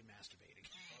was basically masturbating,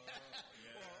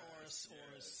 or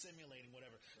simulating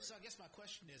whatever. Right. So I guess my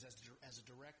question is, as a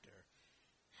director,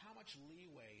 how much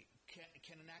leeway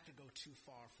can an actor go too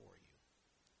far for you?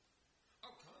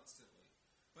 Oh, constantly.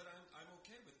 But I'm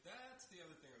okay with that's the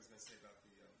other thing I was going to say about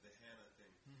the Hannah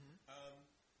thing. Mm-hmm.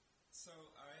 So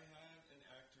I had an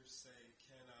actor say,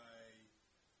 "Can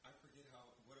I forget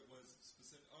what it was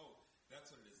specific. Oh,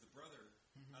 that's what it is. The brother.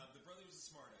 Mm-hmm. The brother was a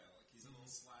smart aleck. He's a little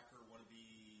slacker,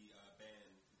 wannabe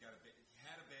band. He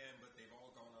had a band, but they've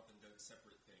all gone off and done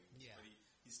separate things. Yeah. But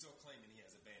he's still claiming he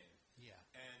has a band. Yeah.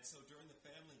 And so during the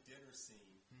family dinner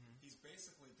scene, mm-hmm. he's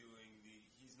basically doing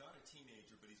he's not a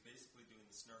teenager, but he's basically doing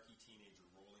the snarky teenager,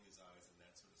 rolling his eyes and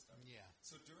that sort of stuff. Yeah.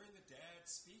 So during the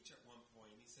dad's speech at one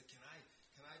point, he said, Can I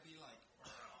be like,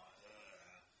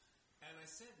 and I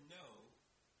said no,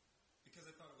 because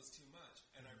I thought it was too much.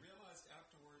 And I realized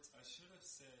afterwards I should have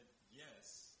said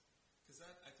yes, because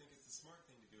that, I think, is the smart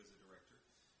thing to do as a director.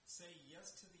 Say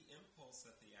yes to the impulse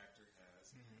that the actor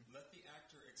has. Mm-hmm. Let the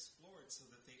actor explore it so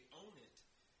that they own it.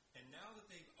 And now that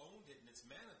they've owned it and it's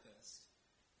manifest,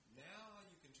 now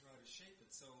you can try to shape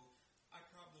it. So I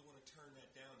probably want to turn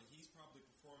that down. He's probably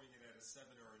performing it at a 7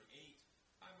 or an 8.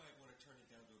 I might want to turn it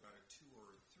down to about a 2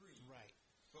 or a 3. Right.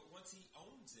 But once he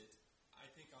owns it, I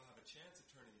think I'll have a chance of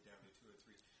turning it down to 2 or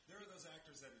 3. There are those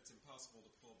actors that it's impossible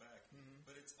to pull back, mm-hmm.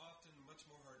 but it's often much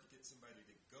more hard to get somebody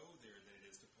to go there than it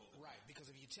is to pull them right, back. because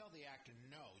if you tell the actor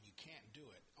no, you can't do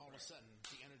it, all of a sudden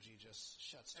the energy just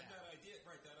shuts down. And that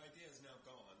idea is now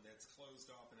gone. That's closed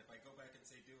off. And if I go back and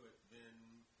say do it,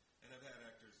 then, and I've had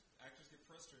actors get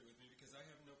frustrated with me because I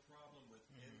have no problem with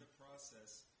mm-hmm. in the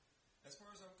process. As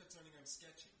far as I'm concerned, I'm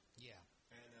sketching. Yeah.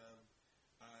 And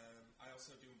I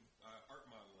also do art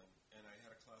modeling, and I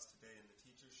had a class today, and the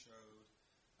teacher showed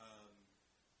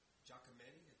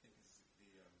Giacometti, I think is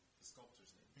the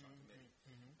sculptor's name, Giacometti,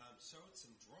 mm-hmm. Showed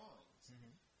some drawings.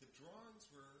 Mm-hmm. The drawings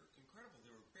were incredible.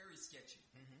 They were very sketchy.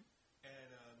 Mm-hmm.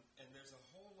 And there's a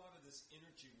whole lot of this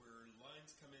energy where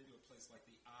lines come into a place like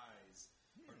the eyes,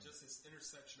 or just this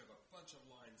intersection of a bunch of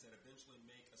lines that eventually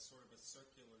make a sort of a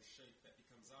circular shape that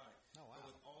becomes eye. Oh, wow. But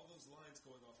with all those lines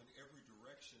going off in every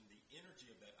direction, the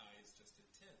energy of that eye is just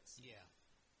intense. Yeah.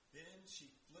 Then she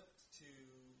flipped to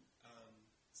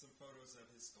some photos of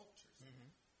his sculptures. Mm-hmm.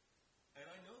 And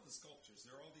I know the sculptures.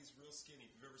 They're all these real skinny.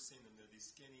 If you've ever seen them, they're these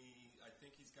skinny. I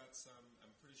think he's got some.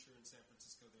 I'm pretty sure in San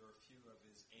Francisco there are a few of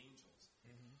his angels.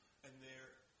 Mm-hmm. And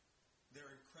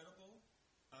they're incredible.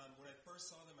 When I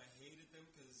first saw them, I hated them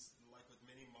because, like with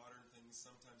many modern things,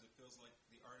 sometimes it feels like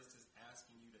the artist is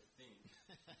asking you to think.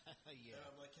 Yeah. And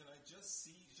I'm like, can I just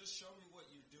show me what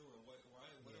you're doing? What do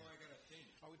I got to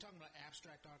think? Are we talking about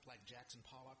abstract art like Jackson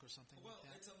Pollock or something Well,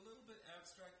 like that? it's a little bit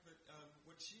abstract, but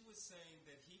what she was saying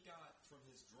that he got from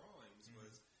his drawings mm-hmm.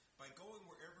 was by going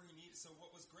wherever he needed. So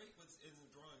what was great was in the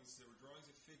drawings, there were drawings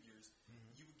of figures.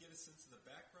 Mm-hmm. You would get a sense of the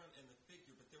background and the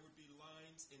figure, but there would be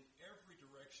lines in every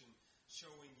direction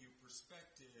showing you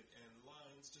perspective and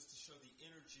lines just to show the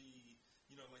energy,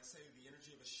 like say the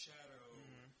energy of a shadow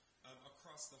mm-hmm.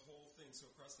 Across the whole thing, so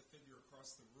across the figure,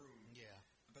 across the room. Yeah.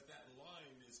 But that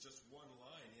line is just one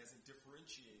line. He hasn't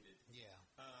differentiated. Yeah.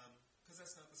 Because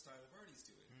that's not the style of art he's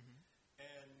doing. Mm-hmm.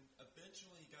 And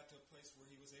eventually he got to a place where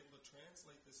he was able to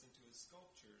translate this into his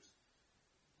sculptures,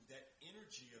 that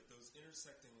energy of those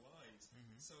intersecting lines.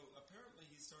 Mm-hmm. So apparently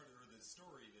he started, or the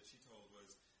story that she told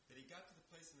was that he got to the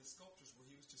place in his sculptures where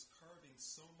he was just carving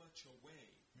so much away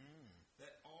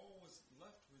that all was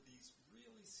left were these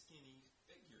really skinny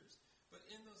figures. But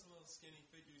in those little skinny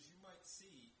figures, you might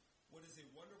see what is a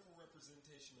wonderful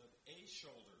representation of a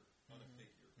shoulder on a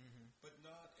figure, but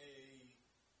not a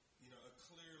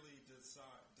clearly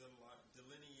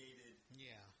delineated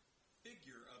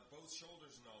figure of both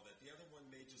shoulders and all that. The other one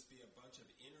may just be a bunch of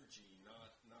energy,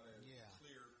 not a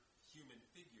clear human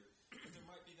figure. But there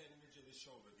might be that energy of the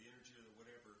shoulder, the energy of the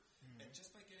whatever. And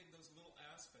just by getting those little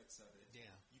aspects of it,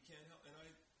 you can't help. And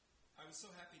I was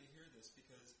so happy to hear this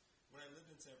because when I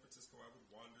lived in San Francisco, I would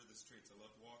wander the streets. I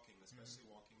loved walking, especially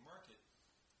walking market.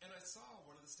 And I saw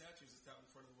one of the statues that's out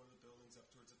in front of one of the buildings up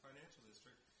towards the financial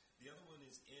district. The other one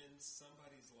is in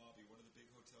somebody's lobby, one of the big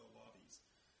hotel lobbies.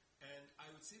 And I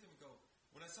would see them and go,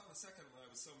 when I saw the second one, I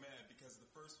was so mad because of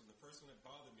the first one. The first one had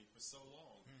bothered me for so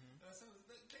long. And I said,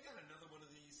 they got another one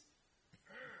of these.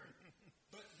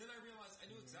 But then I realized I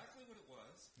knew exactly what it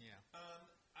was. Yeah.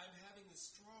 I'm having this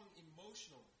strong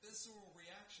emotional, visceral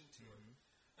reaction to it.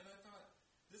 And I thought,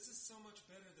 this is so much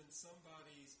better than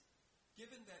somebody's,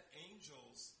 given that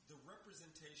angels, the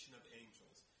representation of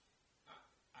angels,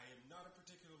 I am not a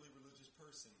particularly religious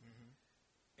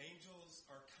angels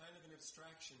are kind of an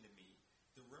abstraction to me.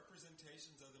 The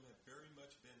representations of them have very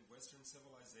much been Western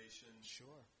civilization.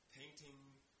 Sure. Painting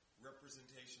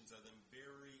representations of them,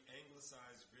 very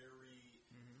anglicized, very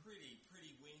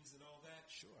pretty wings and all that.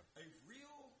 Sure. A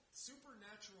real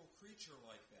supernatural creature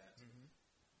like that,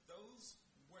 those,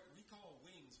 what we call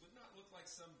wings, would not look like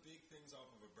some big things off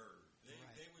of a bird.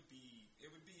 They would be,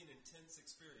 it would be an intense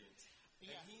experience.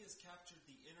 Yeah. And he has captured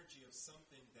the energy of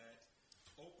something that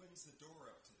opens the door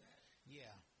up to that.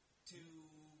 Yeah.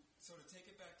 So to take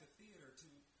it back to theater, to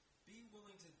be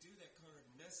willing to do that kind of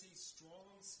messy,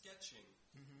 strong sketching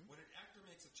when an actor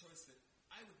makes a choice that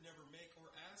I would never make or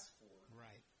ask for.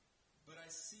 Right. But I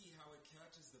see how it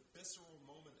catches the visceral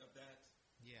moment of that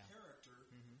character.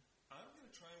 I'm going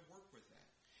to try and work with that.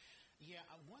 Yeah,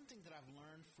 one thing that I've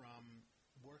learned from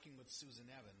working with Susan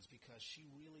Evans, because she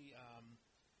really,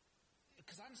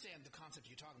 because I understand the concept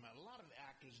you're talking about. A lot of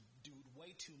actors do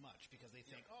way too much because they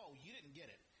think, oh, you didn't get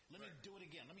it. Let me do it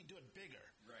again. Let me do it bigger.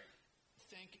 Right.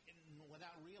 Think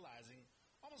without realizing,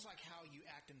 almost like how you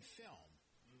act in film.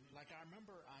 Like I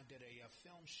remember I did a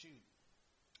film shoot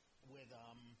with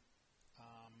I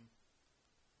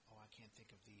can't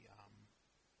think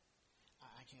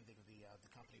of the the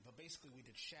company, but basically we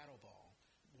did Shadow Ball,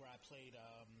 where I played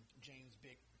James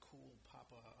Big Cool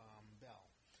Papa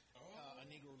Bell, a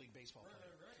Negro League baseball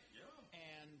player. Right, yeah.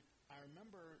 And I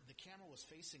remember the camera was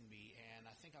facing me, and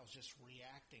I think I was just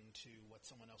reacting to what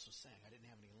someone else was saying. I didn't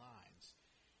have any lines.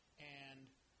 And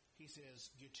he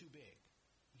says, "You're too big.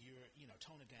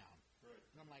 Tone it down." Right.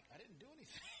 And I'm like, I didn't do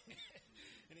anything.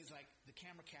 And he's like, the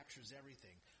camera captures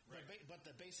everything. Right. But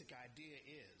the basic idea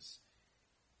is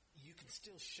you can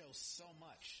still show so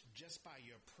much just by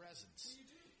your presence. Well, you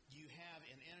do. You have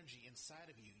an energy inside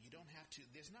of you. You don't have to.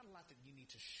 There's not a lot that you need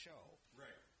to show.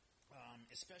 Right.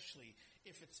 Especially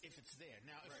if it's there.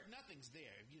 Now, if nothing's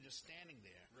there, if you're just standing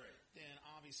there, then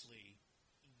obviously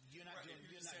you're not doing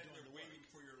the work. Waiting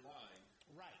for your line.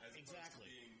 Right. As exactly. opposed to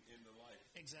being in the light.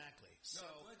 Exactly. No,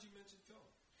 I'm glad you mentioned film,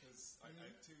 because I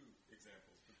have two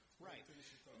examples. Right.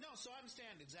 No, so I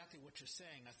understand exactly what you're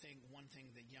saying. I think one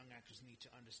thing that young actors need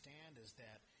to understand is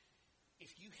that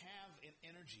if you have an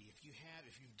energy, if you've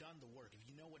done the work, if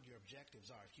you know what your objectives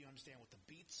are, if you understand what the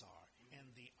beats are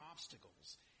and the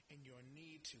obstacles and your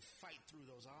need to fight through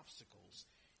those obstacles,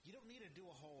 you don't need to do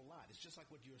a whole lot. It's just like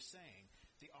what you're saying.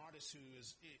 The artist who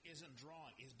isn't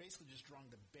drawing is basically just drawing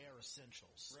the bare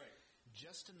essentials. Right.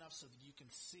 Just enough so that you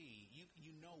can see,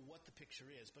 you know what the picture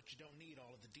is, but you don't need all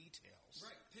of the details.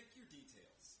 Right. Pick your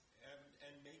details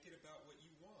and make it about what you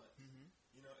want.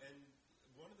 And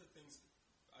one of the things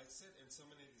I sit in so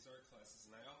many of these art classes,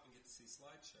 and I often get to see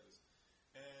slideshows,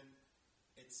 and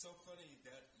it's so funny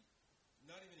that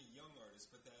not even a young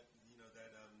artist, but that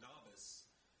novice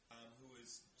who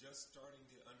is just starting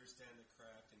to understand the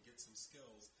craft and get some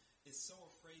skills is so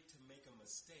afraid to make a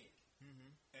mistake.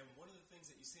 And one of the things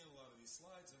that you see in a lot of these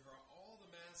slides are all the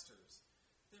masters.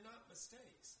 They're not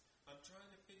mistakes. I'm trying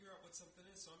to figure out what something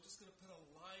is, so I'm just going to put a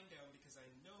line down because I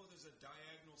know there's a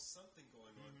diagonal something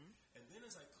going on. And then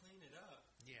as I clean it up,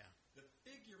 the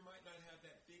figure might not have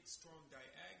that big, strong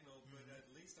diagonal, but at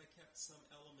least I kept some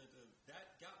element of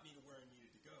that got me to where I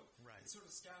needed to go. Right. It's sort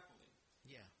of scaffolding.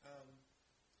 Yeah.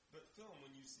 But film,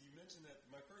 when you mentioned that,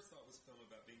 my first thought was film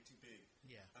about being too big.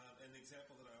 Yeah. And the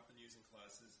example that I often use in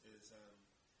classes is,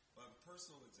 I have a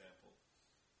personal example.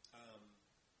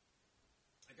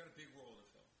 I got a big role in a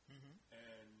film,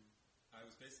 and I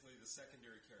was basically the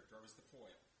secondary character. I was the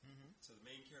foil. So the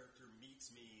main character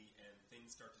meets me, and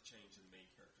things start to change in the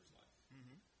main character's life.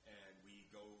 And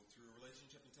we go through a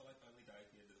relationship until I finally die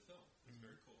at the end of the film. It's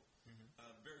very cool.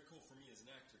 Very cool for me as an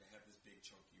actor to have this big,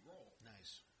 chunky role.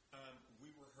 Nice.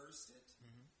 We rehearsed it,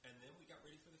 and then we got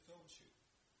ready for the film shoot.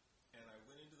 And I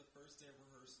went into the first day of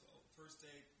rehearsal. First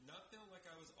day, not feeling like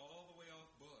I was all the way off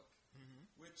book,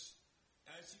 which,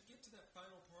 as you get to that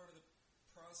final part of the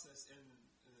process in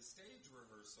the stage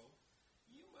rehearsal,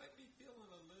 you might be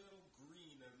feeling a little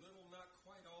green, a little not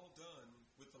quite all done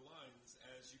with the lines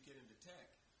as you get into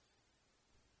tech.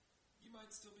 You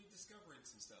might still be discovering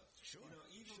some stuff. Sure.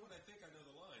 Even when I think I know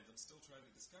the lines, I'm still trying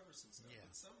to discover some stuff. Yeah.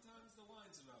 But sometimes the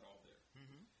lines are not all there.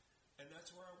 And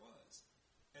that's where I was.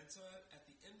 And so at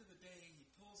the end of the day, he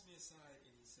pulls me aside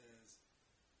and he says,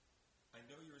 I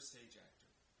know you're a stage actor,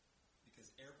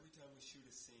 because every time we shoot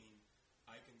a scene,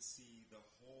 I can see the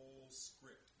whole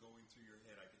script going through your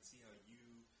head. I can see how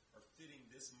you are fitting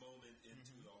this moment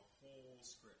into the whole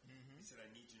script. He said,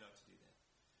 I need you not to do that.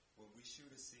 When we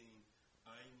shoot a scene,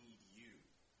 I need you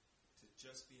to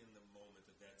just be in the moment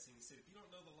of that scene. He said, if you don't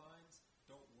know the lines,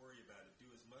 don't worry about it. Do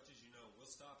as much as you know. We'll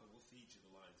stop and we'll feed you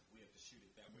the lines. If we have to shoot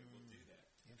it that way, we'll do that.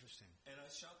 Interesting. And I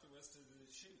shot the rest of the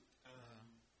shoot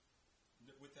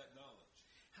with that knowledge.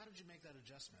 How did you make that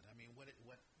adjustment? I mean, what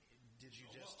did you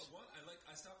just... Well,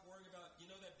 I stopped worrying about,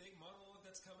 that big monologue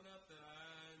that's coming up that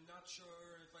I'm not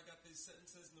sure if I got these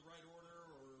sentences in the right order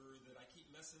or that I keep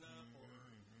messing up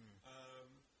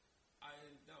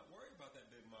I'm not worried about that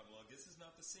big monologue. This is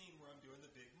not the scene where I'm doing the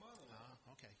big monologue.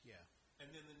 Okay, yeah. And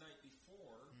then the night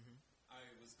before, I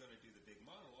was going to do the big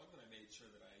monologue, and I made sure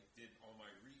that I did all my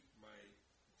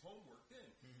homework then.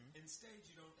 In stage,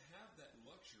 you don't have that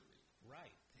luxury.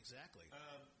 Right, exactly.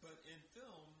 But in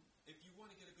film, if you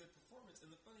want to get a good performance, and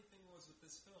the funny thing was with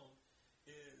this film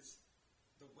is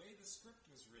the way the script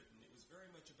was written, it was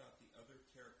very much about the other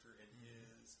character and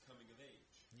his coming of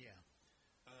age. Yeah.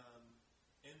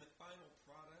 In the final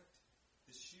product,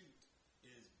 the shoot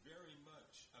is very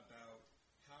much about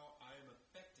how I'm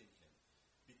affecting him.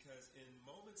 Because in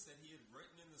moments that he had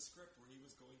written in the script where he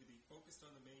was going to be focused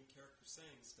on the main character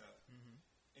saying stuff,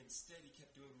 instead he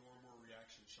kept doing more and more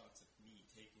reaction shots of me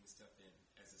taking stuff in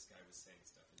as this guy was saying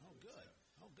stuff. Oh, good.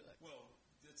 Oh, good. Well,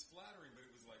 it's flattering, but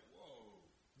it was like, whoa.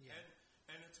 Yeah.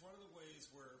 And it's one of the ways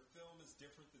where film is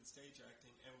different than stage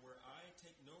acting and where I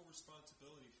take no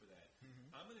responsibility for that.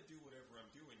 I'm going to do whatever I'm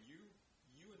doing.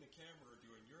 You and the camera are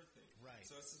doing your thing. Right.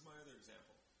 So this is my other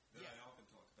example that I often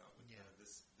talk about with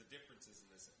the differences in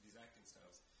these acting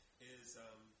styles is,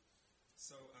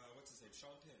 what's his name?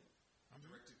 Sean Penn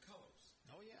directed Colors.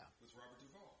 Oh, yeah. With Robert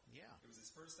Duvall. Yeah. It was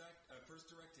his first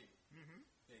directing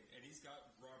thing. And he's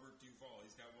got Robert Duvall.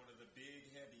 He's got one of the big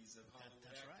heavies of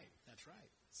Hollywood acting. That's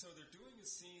right. So they're doing a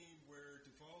scene where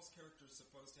Duvall's character is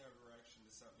supposed to have a reaction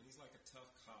to something. He's like a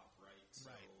tough cop, right? So,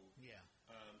 right. Yeah.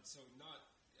 So not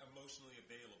emotionally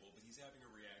available, but he's having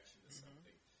a reaction to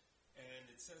something. And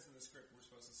it says in the script we're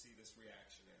supposed to see this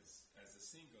reaction as the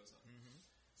scene goes on.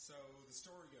 So the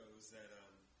story goes that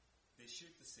they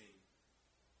shoot the scene,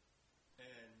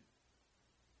 and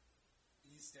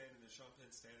he's standing there, Sean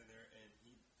Penn's standing there, and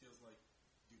he feels like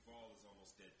Duvall is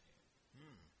almost deadpan.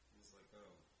 And he's like,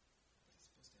 oh, but he's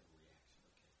supposed to have a reaction.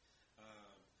 Okay.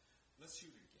 Let's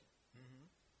shoot it again.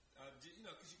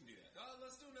 Because you can do that.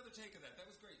 Let's do another take of that. That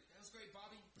was great. That was great,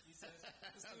 Bobby. He says,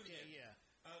 let's do it again. Yeah.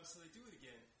 So they do it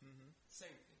again.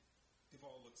 Same thing.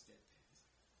 Duvall looks deadpan. He's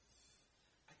like,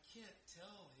 I can't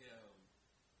tell him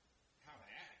how to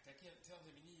act. I can't tell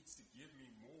him he needs to give me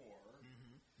more.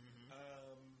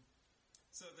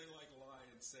 So they lie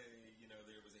and say,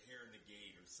 there was a hair in the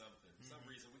gate or something. For some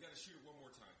reason, we got to shoot it one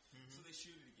more time. So they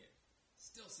shoot it again.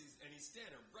 Still sees, and he's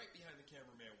standing right behind the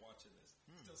cameraman watching this.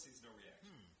 Still sees no reaction.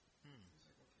 He's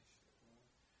like, okay, shit.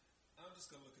 Well, I'm just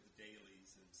going to look at the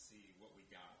dailies and see what we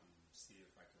got and see if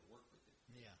I can work with it.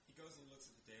 Yeah. He goes and looks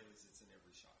at the dailies. It's in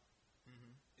every shot.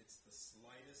 It's the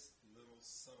slightest little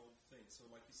subtle thing. So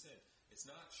like you said, it's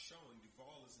not showing,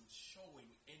 Duvall isn't showing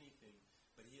anything,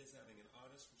 but he is having an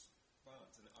honest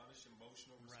response, an honest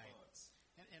emotional response.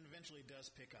 Right. And eventually does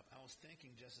pick up. I was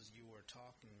thinking just as you were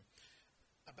talking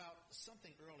about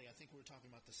something early. I think we were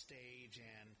talking about the stage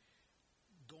and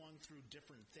going through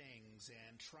different things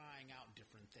and trying out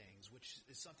different things, which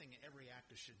is something every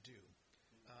actor should do,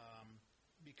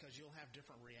 because you'll have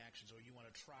different reactions, or you want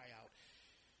to try out.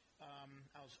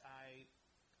 I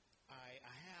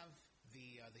have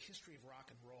the history of rock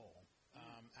and roll.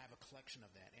 I have a collection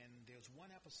of that, and there's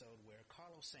one episode where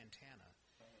Carlos Santana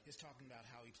is talking about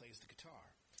how he plays the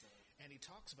guitar, and he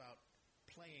talks about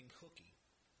playing hooky.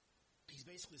 He's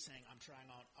basically saying, I'm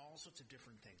trying out all sorts of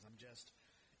different things. I'm just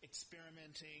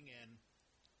experimenting and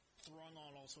throwing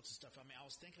on all sorts of stuff. I mean, I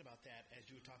was thinking about that as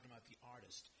you were talking about the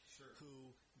artist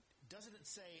who doesn't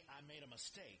say, I made a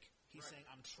mistake. He's saying,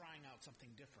 I'm trying out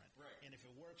something different. Right. And if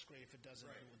it works, great. If it doesn't,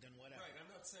 then whatever. Right.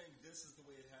 I'm not saying this is the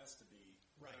way it has to be,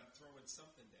 but I'm throwing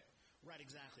something down. Right,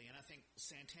 exactly. And I think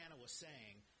Santana was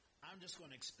saying, I'm just going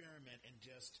to experiment and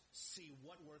just see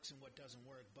what works and what doesn't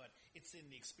work, but it's in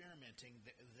the experimenting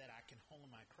that I can hone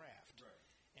my craft. Right.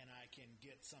 And I can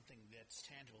get something that's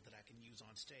tangible that I can use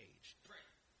on stage. Right.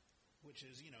 Which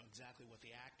is, exactly what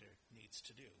the actor needs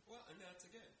to do. Well, and that's,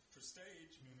 again, for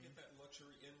stage, you get that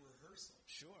luxury in rehearsal.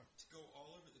 Sure. To go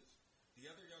all over the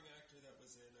other young actor that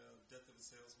was in Death of a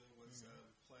Salesman was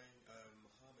playing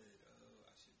Muhammad.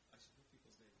 I should know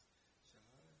people's names.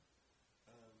 Shahada?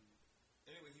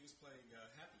 Anyway, he was playing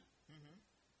Happy.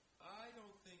 I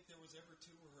don't think there was ever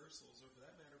two rehearsals, or for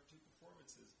that matter, two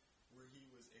performances, where he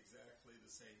was exactly the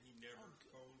same. He never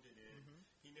phoned it in.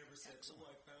 He never said,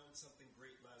 I found something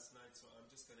great last night, so I'm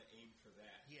just going to aim for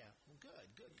that. Yeah, well, good.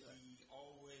 He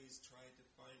always tried to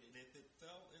find it. And if it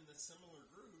fell in the similar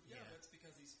groove, that's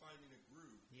because he's finding a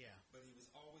groove. Yeah. But he was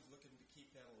always looking to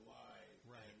keep that alive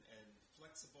and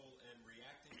flexible and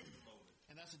reacting to the moment.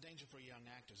 And that's a danger for young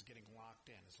actors, getting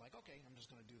locked in. It's like, okay, I'm just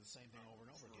going to do the same thing over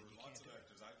and over again. You lots of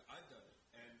actors, I've done it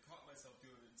and caught myself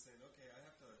doing it and saying, okay, I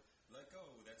have to let go.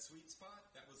 That sweet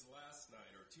spot, that was last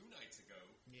night or 2 nights ago.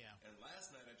 Yeah. And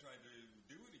last night I tried to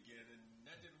do it again, and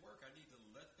that didn't work. I need to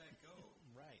let that go.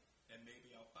 Right. And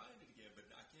maybe I'll find it again, but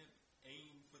I can't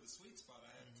aim for the sweet spot.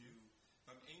 I have to, if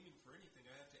I'm aiming for anything,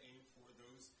 I have to aim for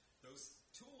those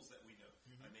tools that we know.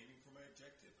 I'm aiming for my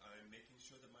objective. I'm making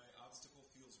sure that my obstacle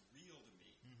feels real to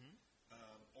me.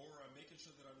 Or I'm making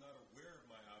sure that I'm not aware of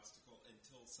my obstacle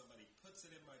until somebody puts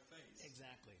it in my face.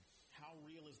 Exactly. How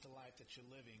real is the life that you're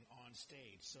living on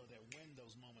stage so that when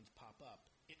those moments pop up,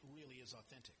 it really is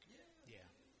authentic? Yeah.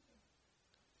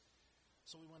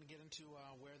 So we want to get into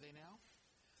Where Are They Now?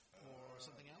 Or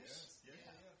something else? Yes.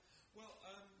 Yeah. Well,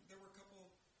 there were a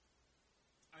couple.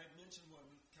 I had mentioned one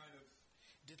kind of.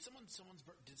 Did someone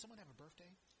have a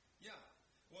birthday? Yeah.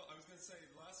 Well, I was going to say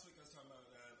last week I was talking about.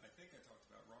 I think I talked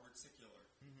about Robert Sicular,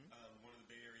 one of the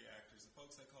Bay Area actors, the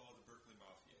folks I call the Berkeley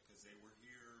Mafia, because they were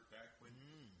here back when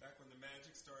the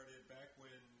magic started, back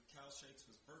when Cal Shakes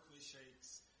was Berkeley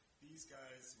Shakes. These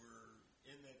guys were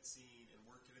in that scene and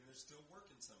working, and they're still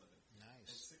working, some of them. Nice.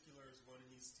 And Sicular is one,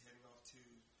 and he's heading off to.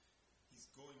 He's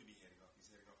going to be heading off.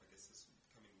 He's heading off, I guess, this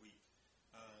coming week.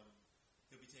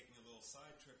 He'll be taking a little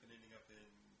side trip and ending up in,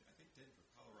 I think, Denver,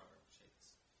 Colorado,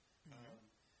 Shakes.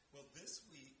 Well, this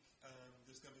week,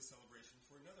 there's going to be a celebration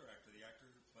for another actor, the actor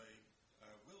who played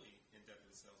Willie in Death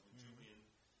of the Salesman, Julian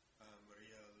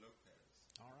Maria Lopez.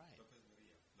 All right.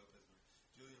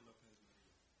 Julian Lopez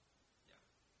Maria. Yeah.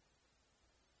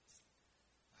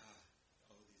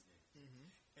 All of these names.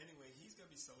 Anyway, he's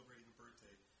going to be celebrating a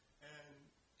birthday, and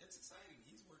it's exciting.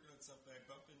 He's working on something. I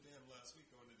bumped into him last week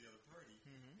going to the other party.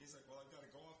 He's like, well, I've got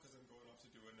to go off because I'm going off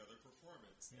to do another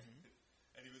performance.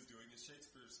 And he was doing a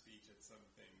Shakespeare speech at some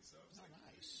thing. So I was like,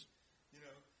 nice.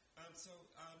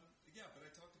 But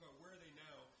I talked about Where Are They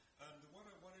Now? The one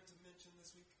I wanted to mention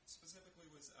this week specifically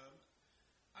was,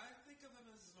 I think of him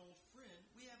as an old friend.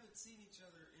 We haven't seen each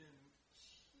other in,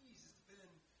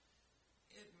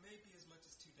 it may be as much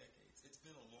as 2 decades. It's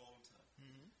been a long time.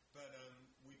 But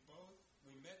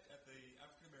we met at the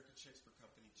African American Shakespeare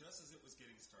Company just as it was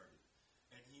getting started.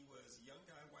 And he was a young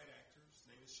guy, white actor.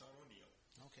 His name is Sean O'Neill.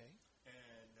 Okay.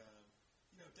 And,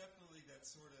 definitely that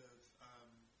sort of,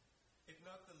 if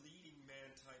not the leading man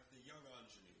type, the young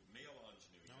ingenue, male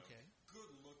ingenue. Okay.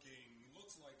 Good looking,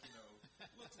 looks like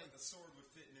a sword would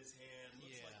fit in his hand,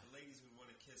 looks like the ladies would want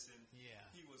to kiss him. Yeah.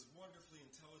 He was wonderfully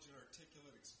intelligent,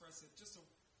 articulate, expressive, just a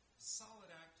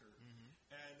solid actor.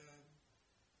 And,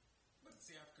 but it's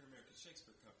the African American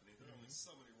Shakespeare Company. There are only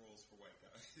so many roles for white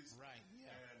guys. Right,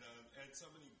 yeah. And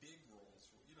so many big roles.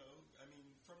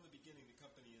 From the beginning, the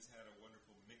company has had a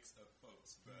wonderful mix of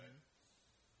folks. But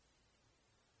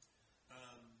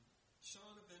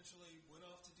Sean eventually went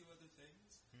off to do other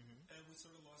things, and we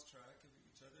sort of lost track of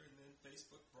each other, and then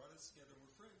Facebook brought us together, and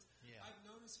we're friends. Yeah. I've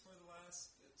noticed for the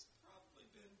last, it's probably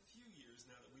been a few years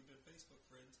now that we've been Facebook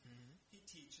friends. He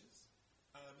teaches.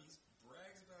 He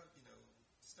brags about,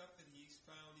 stuff that he's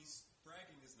found.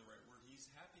 Bragging isn't the right word. He's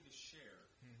happy to share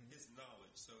his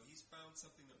knowledge. So he's found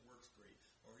something that works great.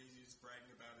 Or he's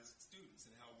bragging about his students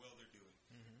and how well they're doing.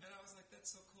 And I was like, that's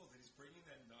so cool that he's bringing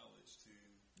that knowledge to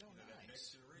that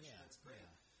next generation. Yeah, that's great.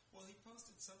 Yeah. Well, he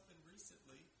posted something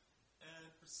recently, and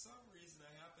for some reason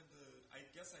I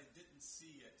guess I didn't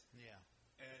see it. Yeah.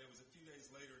 And it was a few days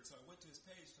later, and so I went to his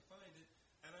page to find it,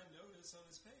 and I noticed on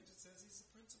his page it says he's the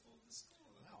principal of the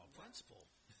school. Wow, a principal.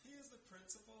 He is the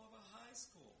principal of a high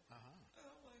school. And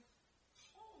I'm like,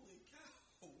 holy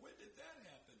cow, when did that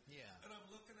happen? Yeah. And I'm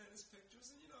looking at his pictures,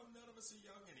 and none of us are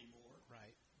young anymore.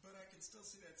 Right. But I can still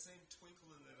see that same twinkle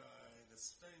in that eye, the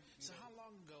same. So how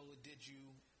long ago did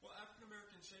you? Well, African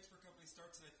American Shakespeare Company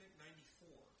starts in, I think,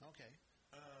 94. Okay.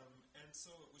 And so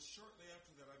it was shortly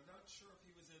after that. I'm not sure if he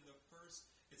was in the first.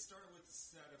 It started with a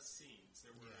set of scenes.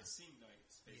 There were scene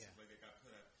nights, basically, that got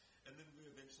put up. And then we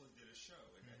eventually did a show.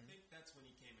 And I think that's when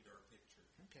he came into our picture.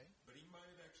 Okay. But he might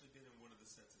have actually been in one of the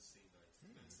sets of scene nights.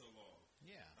 It's been so long.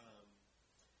 Yeah.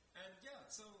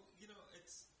 So,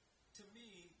 it's, to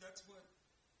me, that's what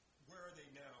Where Are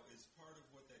They Now is part of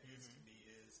what that is to me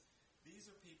is these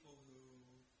are people who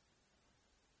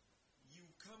you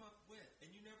come up with,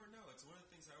 and you never know. It's one of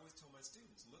the things I always tell my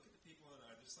students. Look at the people on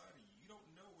either side of you. You don't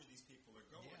know where these people are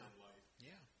going in life.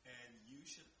 Yeah. And you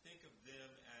should think of them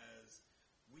as,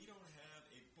 we don't have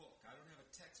a book. I don't have a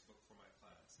textbook for my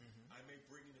class. I may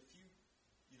bring in a few,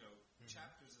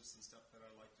 chapters of some stuff that I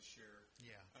like to share.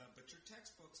 Yeah. But your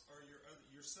textbooks are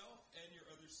yourself and your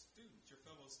other students, your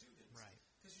fellow students. Right.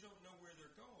 Because you don't know where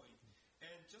they're going.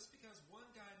 And just because one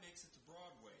guy makes it to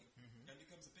Broadway and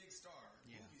becomes a big star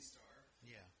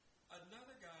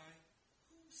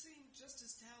seemed just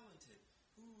as talented,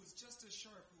 who was just as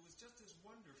sharp, who was just as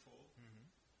wonderful,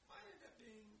 might end up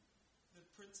being the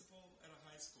principal at a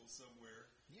high school somewhere.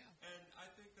 Yeah. And I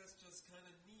think that's just kind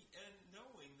of neat. And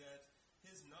knowing that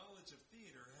his knowledge of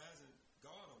theater hasn't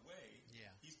gone away,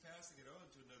 he's passing it on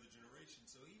to another generation.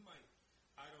 So he might,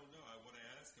 I don't know, I want to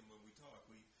ask him when we talk.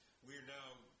 We're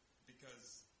now,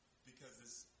 because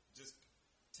this just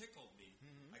tickled me,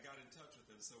 I got in touch with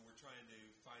him, so we're trying to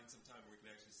find some time where we can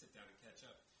actually sit down and catch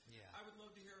up. Yeah. I would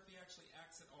love to hear if he actually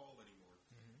acts at all anymore.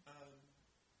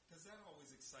 Because that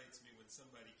always excites me when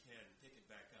somebody can pick it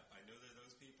back up. I know there are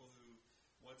those people who,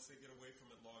 once they get away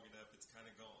from it long enough, it's kind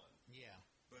of gone. Yeah.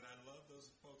 But I love those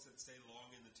folks that stay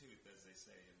long in the tooth, as they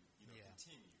say, and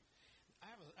continue. I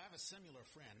have a similar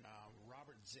friend,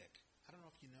 Robert Zick. I don't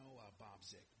know if you know Bob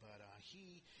Zick, but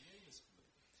he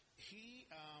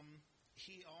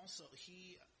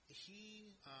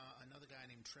another guy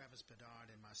named Travis Bedard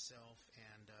and myself,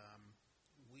 and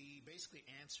we basically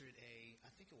answered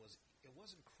I think it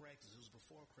wasn't Craigslist, it was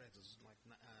before Craigslist, it was like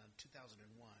 2001.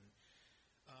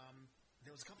 There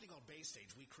was a company called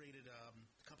BayStage. We created a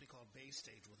company called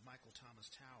BayStage with Michael Thomas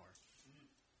Tower.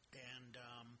 And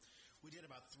we did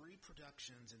about 3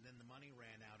 productions, and then the money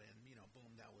ran out, and,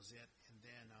 boom, that was it. And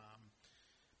then,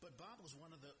 but Bob is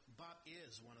one of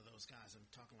those guys. I'm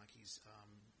talking like he's,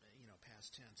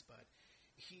 past tense, but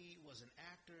he was an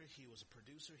actor, he was a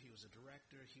producer, he was a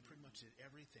director, he pretty much did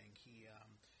everything. He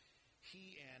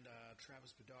and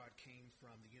Travis Bedard came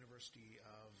from the University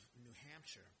of New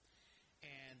Hampshire,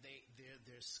 and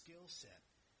their skill set,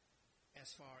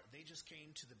 they just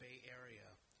came to the Bay Area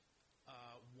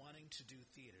wanting to do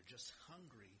theater, just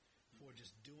hungry for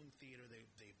just doing theater.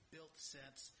 They built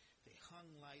sets, they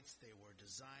hung lights, they were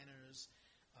designers,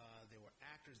 they were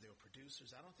actors, they were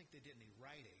producers. I don't think they did any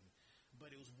writing,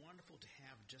 but it was wonderful to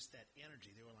have just that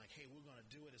energy. They were like, hey, we're going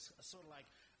to do it. It's sort of like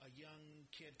a young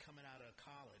kid coming out of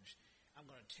college. I'm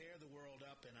going to tear the world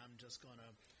up, and I'm just going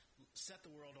to set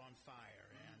the world on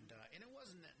fire. And it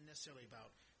wasn't necessarily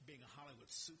about being a Hollywood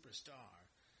superstar,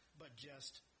 but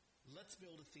just let's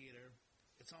build a theater.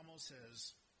 It's almost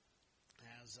as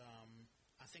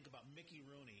I think about Mickey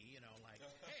Rooney, like,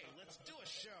 hey, let's do a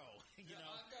show. My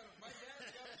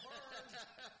dad's got a barn.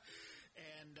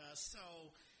 And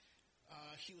so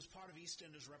he was part of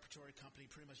EastEnders Repertory Company,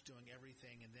 pretty much doing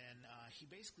everything. And then he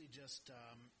basically just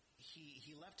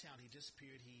he left town. He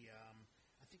disappeared.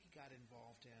 I think he got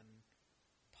involved in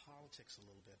politics a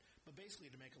little bit. But basically,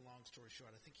 to make a long story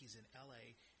short, I think he's in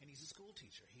L.A., and he's a school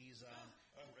teacher. He's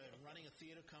running a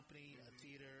theater company, a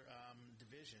theater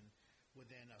division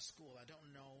within a school. I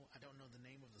don't know the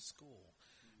name of the school,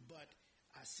 but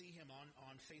I see him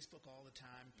on Facebook all the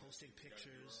time, posting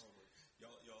pictures.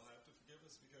 Y'all have to forgive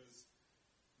us because,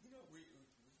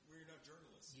 we're not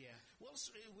journalists. Yeah. Well,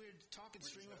 we're talking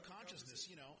stream of consciousness,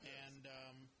 yes. and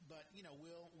but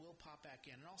we'll pop back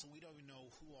in, and also we don't even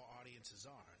know who our audiences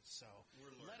are. So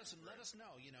let us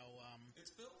know.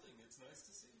 It's building. It's nice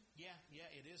to see.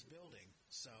 Yeah, it is building.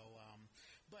 So,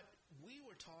 but we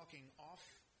were talking off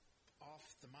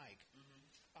the mic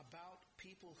about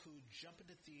people who jump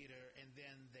into theater and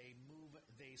then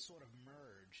they sort of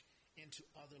merge into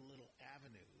other little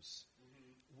avenues,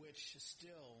 which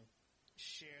still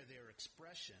share their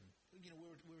expression. We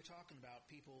were talking about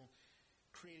people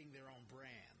creating their own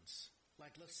brands.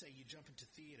 Like, let's say you jump into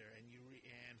theater and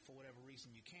and for whatever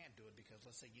reason you can't do it because,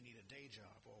 let's say, you need a day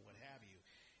job or what have you,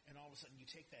 and all of a sudden you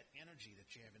take that energy that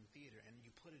you have in theater and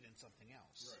you put it in something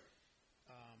else. Right.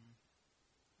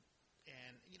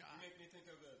 You make me think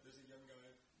of there's a young guy,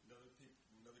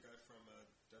 another guy from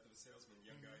Death of a Salesman,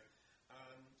 young guy.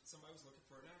 Somebody was looking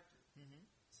for an actor.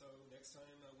 So next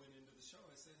time I went into the show,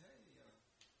 I said, hey,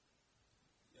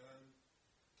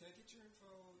 can I get your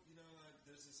info?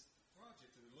 There's this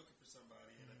project and they're looking for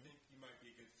somebody, and I think you might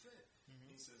be a good fit.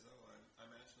 He says, oh,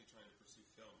 I'm actually trying to pursue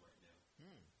film right now.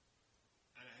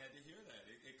 And I had to hear that.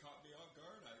 It caught me off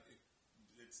guard.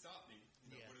 It stopped me.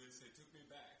 What do they say? It took me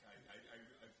back.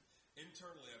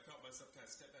 Internally, I felt myself kind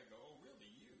of step back and go, oh,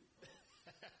 really, you? Oh.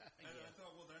 And I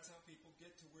thought, well, that's how people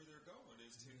get to where they're going,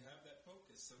 is to have that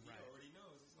focus. So he already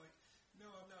knows. It's like, no,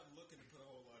 I'm not looking to put a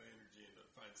whole lot of energy into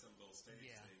find some little stage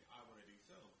thing. I want to do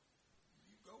film.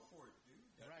 You go for it, dude.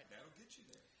 That'll get you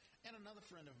there. And another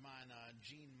friend of mine,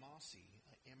 Gene Mossy,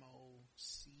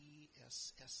 Mosscy.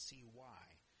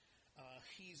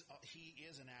 He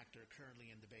is an actor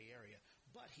currently in the Bay Area,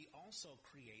 but he also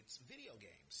creates video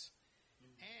games.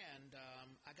 And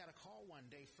I got a call one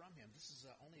day from him. This is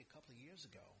only a couple of years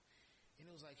ago. And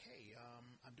it was like, hey,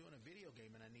 I'm doing a video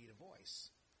game and I need a voice.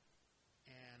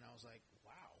 And I was like,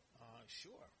 wow,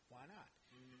 sure, why not?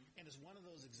 And is one of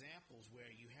those examples where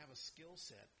you have a skill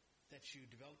set that you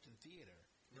developed in theater,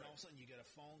 and all of a sudden you get a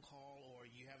phone call or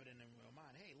you have it in your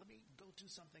mind, hey, let me go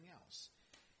do something else.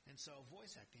 And so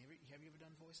voice acting, have you ever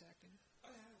done voice acting?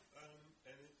 I have,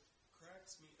 and it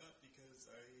cracks me up because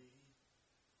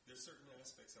there's certain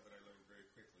aspects of it I learned very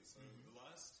quickly. So not the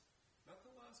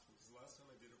last one, because the last time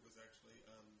I did it was actually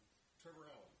Trevor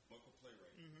Allen, local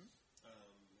playwright,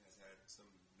 has had some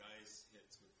nice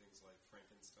hits with things like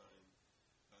Frankenstein,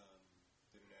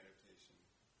 did an adaptation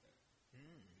that,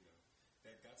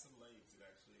 that got some legs.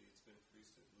 It's been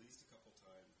produced at least a couple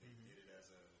times. They did it as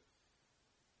a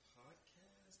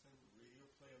podcast and radio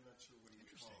play. I'm not sure what you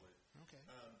would call it. Okay.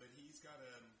 But he's got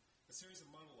a series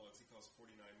of monologues he calls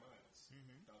 49 Miles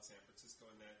about San Francisco,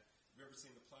 and that, have you ever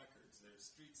seen the placards? There's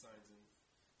street signs in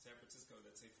San Francisco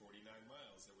that say 49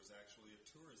 miles. There was actually a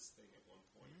tourist thing at one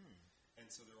point. And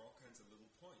so there are all kinds of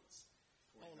little points.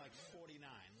 Like 49,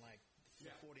 like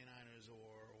 49ers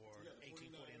or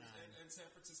 1849. And San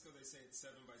Francisco, they say it's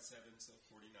 7 by 7, so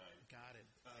 49. Got it.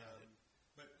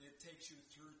 But it takes you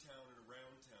through town and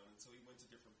around town, and so he went to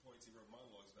different points. He wrote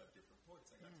monologues about different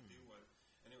points. I got to do one,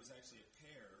 and it was actually a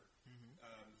pair.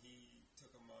 He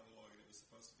took a monologue, and it was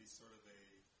supposed to be sort of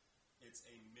it's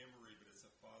a memory, but it's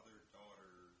a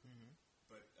father-daughter.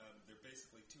 But they're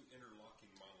basically two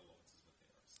interlocking monologues is what they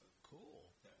are. So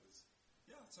cool. That was,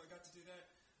 so I got to do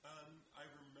that. I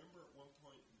remember at one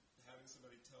point having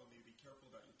somebody tell me, be careful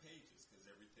about your pages, because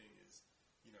everything is,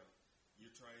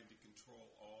 you're trying to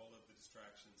control all of the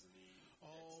distractions and the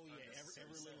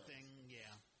every little thing,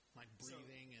 like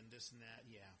breathing and this and that,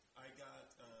 I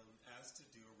got asked to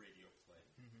do a radio play,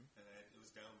 and it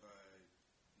was down by,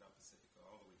 not Pacifico,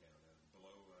 all the way down,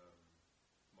 below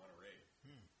Monterey,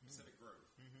 Pacific Grove.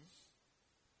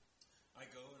 I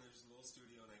go, and there's a little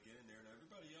studio, and I get in there, and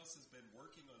everybody else has been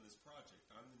working on this project.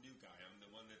 I'm the new guy. I'm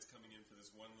the one that's coming in for this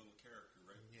one little character,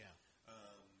 right? Yeah.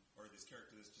 Or this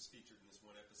character that's just featured in this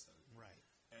one episode. Right.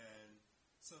 And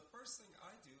so the first thing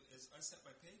I do is I set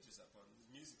my pages up on the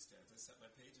music stands. I set my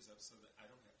pages up so that I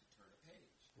don't have to turn a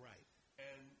page. Right.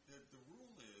 And the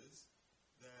rule is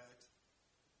that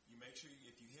you make sure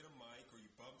if you hit a mic or you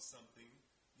bump something,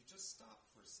 you just stop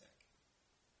for a second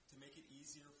to make it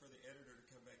easier for the editor to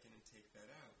come back in and take that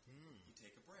out. You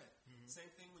take a breath. Same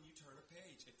thing when you turn a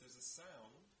page. If there's a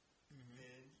sound,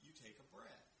 then you take a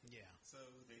breath. Yeah. So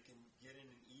they can get in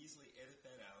and easily edit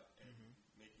that out and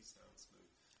make you sound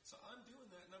smooth. So I'm doing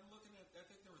that, and I'm looking at, I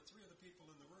think there were 3 other people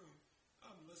in the room.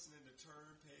 I'm listening to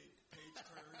page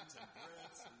turns and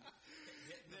breaths and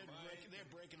hitting the mic. They're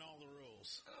breaking all the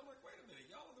rules. And I'm like, wait a minute,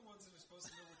 y'all are the ones that are supposed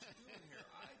to know what you're doing here.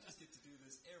 I just get to do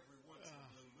this every once in a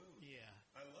blue moon. Yeah.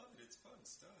 I love it. It's fun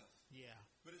stuff. Yeah.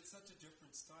 But it's such a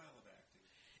different style of acting.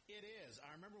 It is.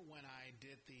 I remember when I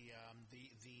did the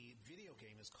video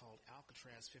game is called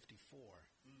Alcatraz 54.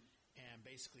 And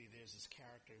basically there's this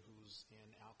character who's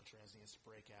in Alcatraz and he has to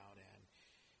break out, and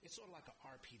it's sort of like an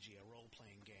RPG, a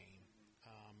role-playing game.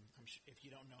 I'm sure, if you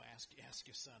don't know, ask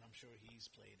your son. I'm sure he's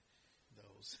played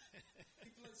those. He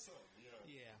played some, yeah.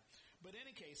 Yeah. But in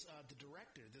any case, the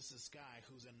director, this guy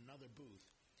who's in another booth,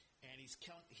 and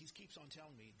he keeps on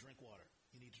telling me, drink water.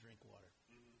 You need to drink water.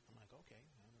 I'm like, okay,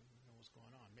 I don't know what's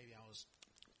going on. Maybe I was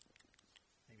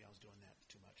doing that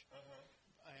too much.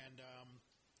 And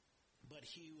but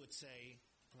he would say,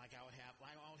 like I would have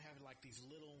like these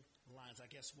little lines. I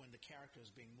guess when the character is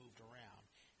being moved around,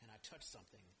 and I touch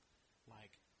something,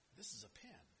 like this is a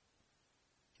pen,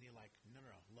 and you're like, no,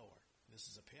 lower. This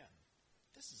is a pen.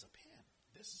 This is a pen.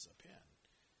 This is a pen.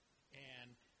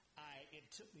 And it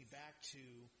took me back to,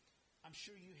 I'm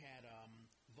sure you had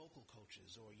vocal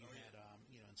coaches, or you had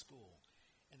in school,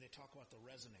 and they talk about the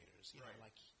resonators. You know,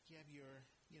 like you have your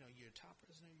top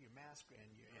resonator, your mask,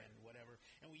 and and whatever.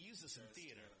 And we use this in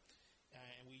theater,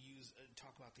 and we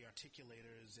talk about the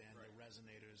articulators and the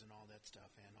resonators and all that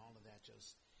stuff, and all of that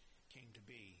just came to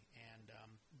be. And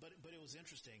but it was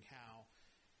interesting how,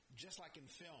 just like in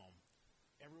film,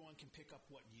 everyone can pick up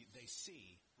what they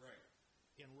see. Right.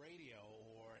 In radio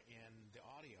or in the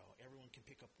audio, everyone can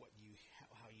pick up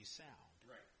how you sound.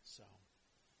 Right. So.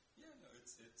 Yeah, no,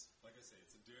 it's like I say,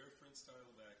 it's a different style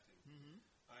of acting.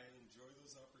 I enjoy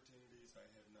those opportunities. I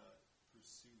have not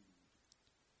pursued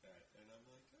that, and I'm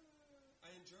like,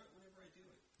 I enjoy it whenever I do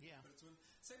it. Yeah. But it's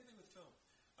same thing with film.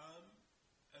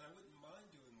 And I wouldn't mind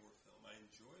doing more film. I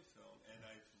enjoy film, and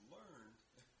I've learned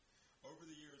over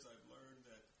the years. I've learned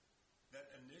that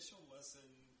initial lesson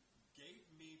gave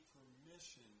me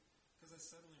permission, because I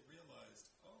suddenly realized,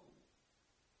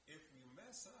 if we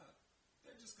mess up,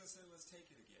 they're just going to say, let's take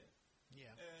it again.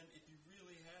 Yeah. And if you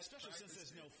really have especially since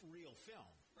there's no real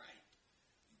film. Right.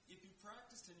 if you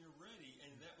practiced and you're ready,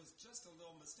 and that was just a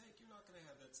little mistake, you're not going to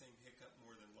have that same hiccup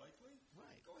more than likely.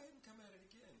 Right. Go ahead and come at it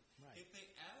again. Right. If they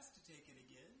ask to take it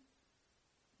again,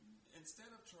 instead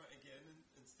of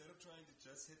trying to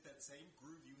just hit that same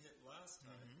groove you hit last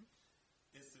time,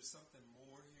 is there something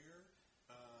more here?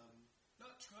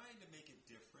 Not trying to make it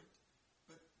different,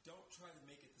 but don't try to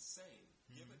make it the same.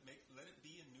 Let it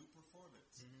be a new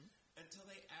performance. Until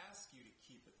they ask you to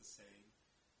keep it the same,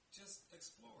 just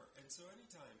explore. And so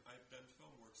anytime I've done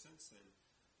film work since then,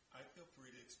 I feel free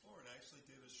to explore. And I actually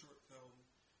did a short film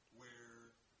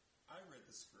where I read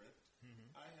the script.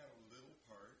 I had a little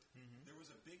part. There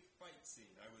was a big fight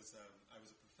scene. I was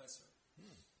a professor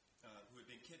who had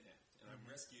been kidnapped, and I'm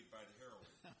rescued by the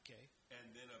heroine. Okay.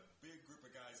 And then a big group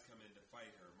of guys come in to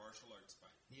fight her, martial arts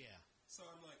fight. Yeah. So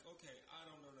I'm like, okay, I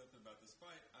don't know nothing about this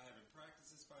fight. I haven't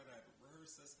practiced this fight. I haven't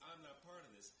rehearsed this. I'm not part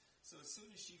of this. So as soon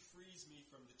as she frees me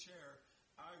from the chair,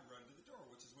 I run to the door,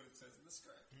 which is what it says in the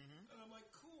script. And I'm like,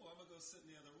 cool, I'm going to go sit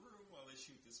in the other room while they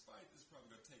shoot this fight. This is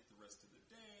probably going to take the rest of the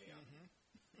day.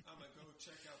 I'm going to go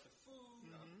check out the food.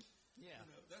 Yeah.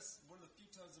 You know, that's one of the few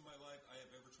times in my life I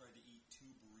have ever tried to eat 2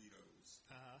 burritos.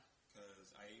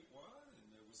 Because I ate one,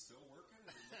 and it was still working,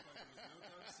 and it looked like it was no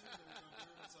time soon.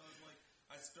 So I was like,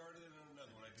 I started it on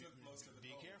another one. I took most of it home.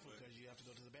 Be careful, because you have to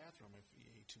go to the bathroom if you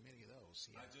eat too many of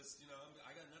those. Yeah. I just,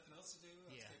 I got nothing else to do.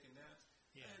 I was taking naps.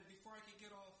 Yeah. And before I could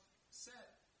get off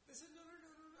set, they said, no.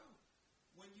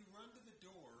 When you run to the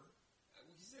door,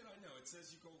 he said, I know, it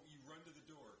says you run to the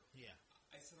door. Yeah.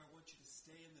 I said, I want you to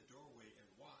stay in the doorway and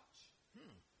watch.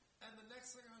 And the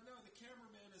next thing I know, the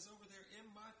cameraman is over there in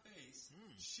my face,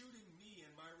 shooting me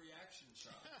and my reaction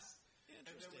shots. And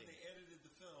then when they edited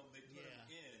the film, they put them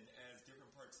in as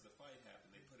different parts of the fight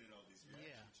happened. They put in all these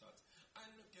reaction shots. I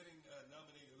ended up getting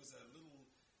nominated. It was a little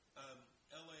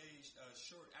L.A.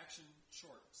 action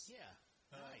shorts. Yeah.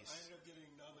 Nice. I ended up getting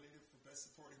nominated for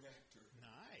Best Supporting Actor.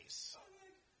 Nice. I'm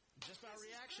like, just by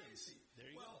reactions.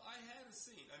 There you go. Well, I had a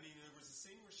scene. I mean, there was a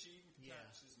scene where she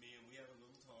captures me, and we have a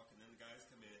little talk, and then the guys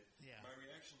come in. Yeah. My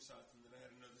reaction shots, and then I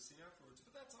had another scene afterwards.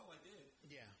 But that's all I did.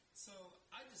 Yeah. So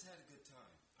I just had a good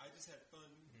time. I just had fun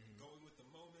going with the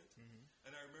moment.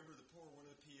 And I remember one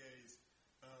of the PAs.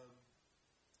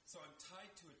 So I'm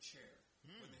tied to a chair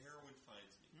when the heroine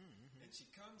finds me. And she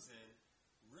comes in,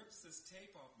 rips this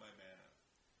tape off my mouth,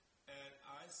 and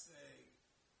I say,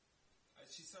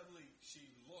 she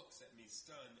looks at me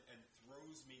stunned and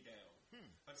throws me down.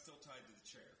 I'm still tied to the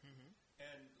chair.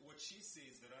 And what she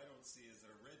sees that I don't see is that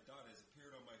a red dot has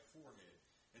appeared on my forehead.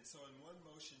 And so in one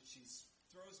motion, she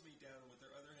throws me down. With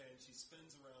her other hand, she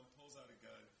spins around, pulls out a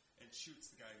gun, and shoots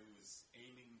the guy who was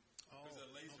aiming. There's a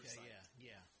laser sight.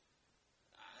 Yeah.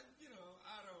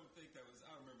 I don't think that was, I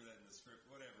don't remember that in the script,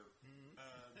 whatever.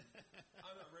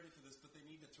 I'm not ready for this, but they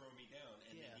need to throw me down,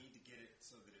 and they need to get it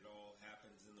so that it all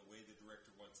happens in the way the director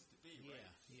wants it to be,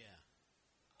 right? Yeah.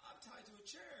 I'm tied to a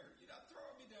chair. You're not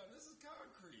throwing me down. This is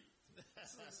concrete.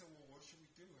 So I said, well, what should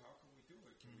we do? How can we do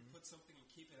it? Can we put something and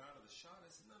keep it out of the shot? I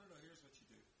said, no. Here's what you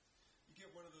do. You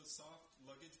get one of those soft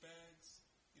luggage bags,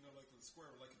 like the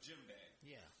square, like a gym bag.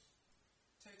 Yeah.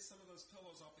 Take some of those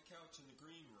pillows off the couch in the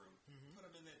green room. Put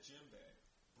them in that gym bag.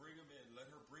 Bring them in. Let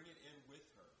her bring it in with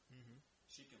her.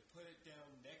 She can put it down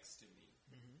next to me.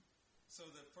 So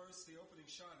the opening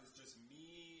shot is just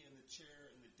me in the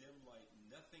chair in the dim light,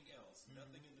 nothing else,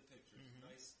 nothing in the picture.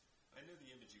 Nice. I knew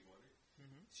the image you wanted.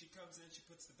 She comes in, she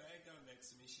puts the bag down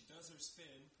next to me, she does her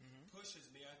spin, pushes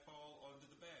me, I fall onto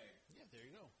the bag. Yeah, there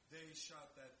you go. They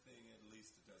shot that thing at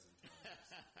least a dozen times.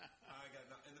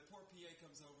 And the poor PA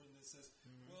comes over and says,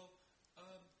 well,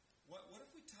 what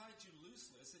if we tied you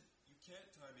loosely? I said, you can't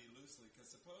tie me loosely,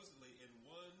 because supposedly in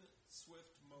one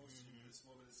swift motion, this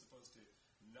woman is supposed to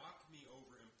knock me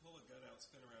over and pull a gun out,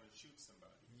 spin around, and shoot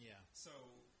somebody. Yeah. So,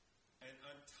 and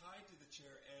I'm tied to the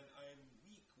chair, and I'm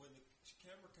weak. When the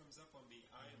camera comes up on me,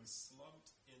 I am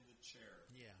slumped in the chair.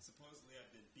 Yeah. Supposedly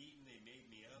I've been beaten. They made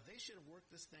me up. They should have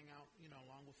worked this thing out,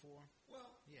 long before.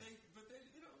 Well, they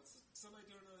somebody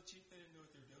doing another cheat, they didn't know what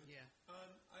they were doing. Yeah.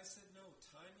 I said, no,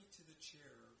 tie me to the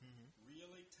chair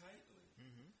really tightly,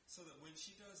 so that when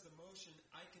she does the motion,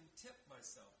 I can tip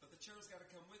myself. But the chair's got to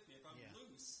come with me if I'm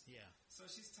loose. Yeah. So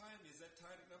she's tying me. Is that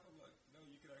tight enough? I'm like, no,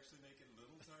 you could actually make it a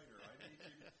little tighter. I need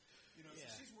you to, So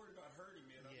she's worried about hurting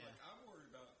me, and I'm like, I'm worried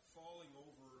about falling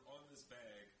over on this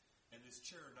bag and this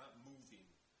chair not moving.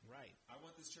 Right. I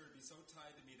want this chair to be so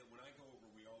tied to me that when I go over,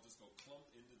 we all just go clump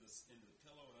into the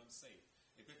pillow, and I'm safe.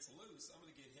 If it's loose, I'm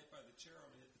going to get hit by the chair.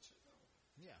 I'm going to hit the chair. No.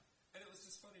 Yeah. And it was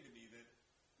just funny to me that,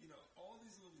 all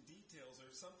these little details are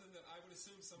something that I would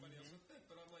assume somebody else would think.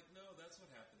 But I'm like, no, that's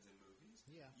what happens in movies.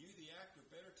 Yeah. You, the actor,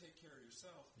 better take care of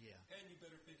yourself. Yeah. And you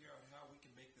better figure out how we can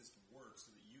make this work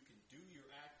so that you can do your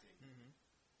acting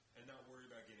and not worry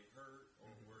about getting hurt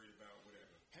or worried about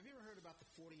whatever. Have you ever heard about the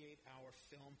 48-hour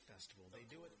film festival? They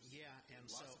do it, and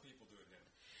lots of people do it now.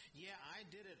 Yeah, I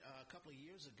did it a couple of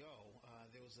years ago.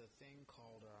 There was a thing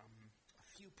called A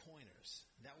Few Pointers.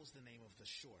 That was the name of the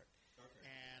short. Okay.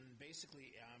 And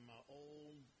basically, I'm an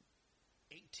old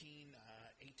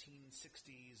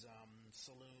 1860s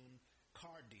saloon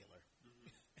card dealer.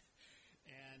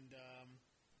 and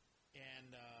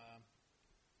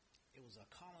it was a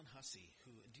Colin Hussey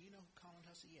who, do you know Colin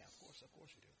Hussey? Yeah, of course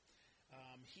you do.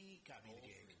 He got me the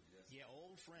gig. Friend, yes. Yeah,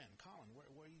 old friend. Colin, what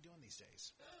are you doing these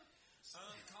days?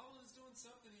 Colin's doing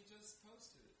something. He just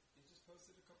posted it. He just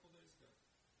posted it a couple days ago.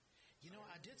 You know,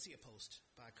 I did see a post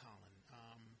by Colin.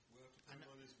 We'll have to put him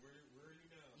on his, where are you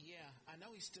now? Yeah, I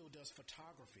know he still does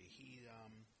photography.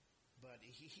 But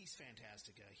he's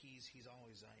fantastic. He's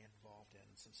always involved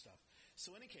in some stuff.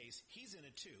 So in any case, he's in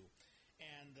it too.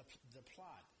 And the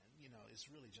plot, is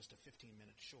really just a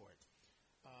 15-minute short.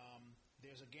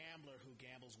 There's a gambler who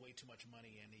gambles way too much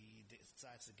money, and he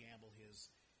decides to gamble his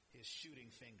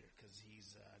shooting finger because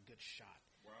he's a good shot.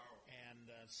 Wow. And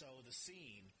so the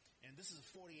scene, and this is the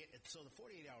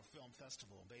 48-hour film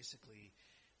festival, basically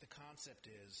the concept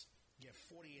is you have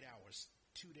 48 hours,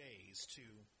 2 days to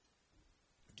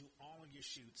do all of your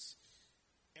shoots,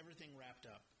 everything wrapped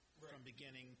up from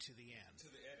beginning to the end. To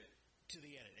the edit. To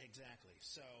the edit, exactly.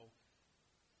 So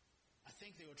I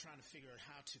think they were trying to figure out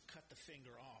how to cut the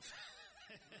finger off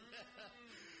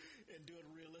and do it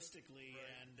realistically.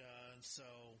 Right. And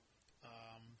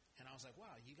and I was like,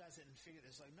 wow, you guys didn't figure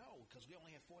this. Like, no, because we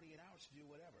only have 48 hours to do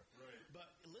whatever. Right. But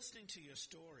listening to your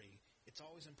story, it's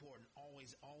always important.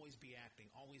 Always be acting.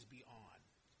 Always be on.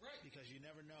 Right. Because you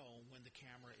never know when the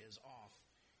camera is off.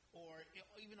 Or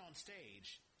even on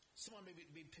stage, someone may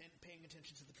be paying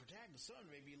attention to the protagonist.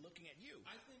 Someone may be looking at you.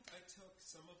 I think I took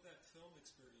some of that film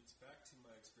experience back to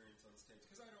my experience on stage.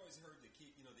 Because I'd always heard the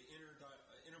inner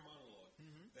monologue.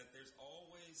 That there's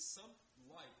always some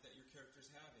life that your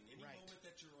character's having. Any moment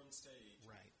that you're on stage.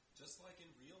 Right. Just like in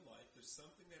real life, there's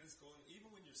something that is going, even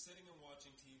when you're sitting and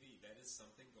watching TV, that is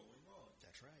something going on.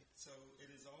 That's right. So it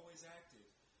is always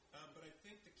active. But I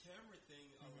think the camera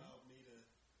thing allowed me to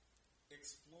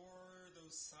explore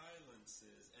those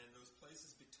silences and those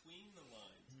places between the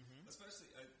lines. Especially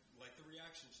like the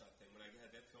reaction shot thing. When I had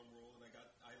that film roll and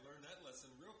I learned that lesson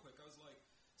real quick. I was like,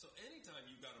 so anytime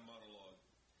you've got a monologue,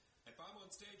 if I'm on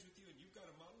stage with you and you've got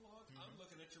a monologue, I'm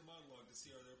looking at your monologue to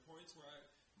see are there points where I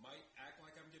might act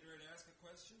like I'm getting ready to ask a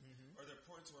question? Are there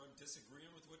points where I'm disagreeing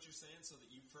with what you're saying so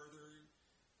that you further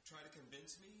try to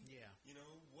convince me? Yeah.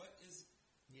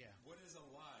 What is a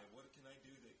lie? What can I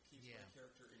do that keeps my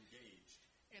character engaged?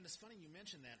 And it's funny you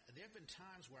mentioned that. There have been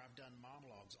times where I've done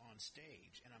monologues on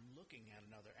stage and I'm looking at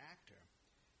another actor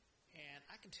and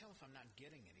I can tell if I'm not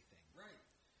getting anything. Right.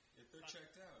 If they're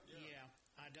checked out, yeah.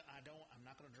 I'm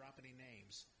not going to drop any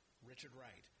names. Richard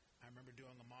Wright. I remember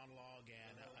doing a monologue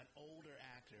and an older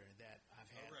actor that I've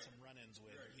had some run-ins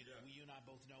with. Right, you and I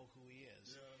both know who he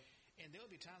is. Yeah. And there'll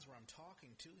be times where I'm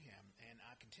talking to him and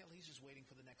I can tell he's just waiting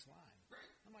for the next line. Right.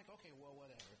 I'm like, okay, well,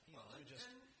 whatever. And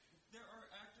there are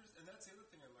actors, and that's the other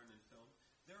thing I learned in film.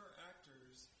 There are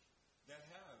actors that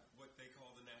have what they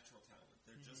call the natural talent.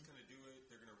 They're just going to do it.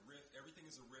 They're going to riff. Everything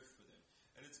is a riff for them.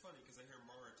 And it's funny because I hear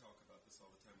Mara talk about this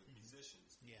all the time with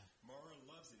musicians. Yeah. Mara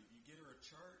loves it. If you get her a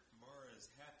chart, Mara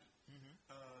is happy.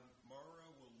 Mara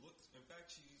will look. In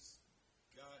fact, she's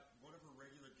got one of her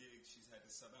regular gigs. She's had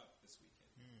to sub out this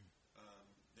weekend.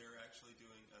 They're actually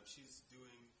doing. She's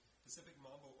doing Pacific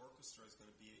Mambo Orchestra is going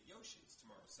to be at Yoshi's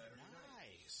tomorrow, Saturday night.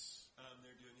 Nice.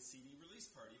 They're doing a CD release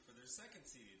party for their second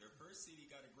CD. Their first CD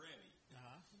got a Grammy.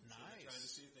 Nice. So they're trying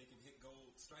to see if they can hit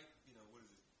gold. Strike. What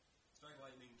is it? Strike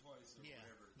lightning twice or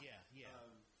whatever. Yeah.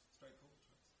 Strike gold twice.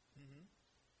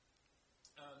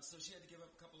 So she had to give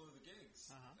up a couple of the gigs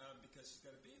because she's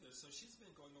got to be there. So she's been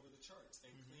going over the charts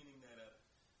and cleaning that up,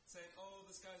 saying, "Oh,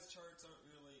 this guy's charts aren't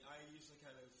really." I usually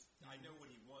kind of I know what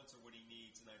he wants or what he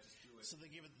needs, and I just do it. So they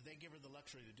give her the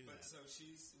luxury to do that. But so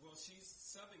she's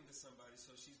subbing to somebody.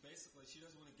 So she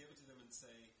doesn't want to give it to them and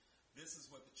say, "This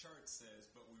is what the chart says,"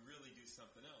 but we really do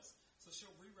something else. So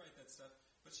she'll rewrite that stuff.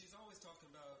 But she's always talking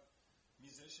about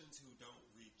musicians who don't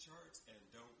read charts and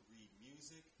don't read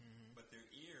music, but their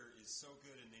ear is so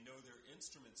good and they know their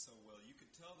instrument so well. You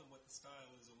could tell them what the style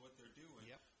is and what they're doing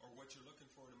or what you're looking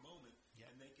for in a moment,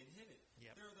 and they can hit it.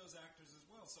 There are those actors as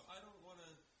well. So I don't want to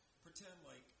pretend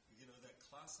like, that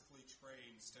classically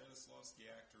trained Stanislavski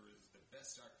actor is the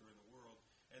best actor in the world,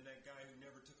 and that guy who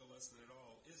never took a lesson at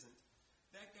all isn't.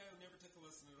 That guy who never took a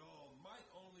lesson at all might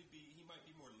be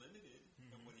more limited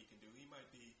in what he can do. He might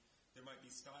be there might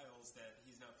be styles that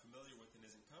he's not familiar with and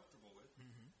isn't comfortable with.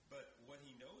 But what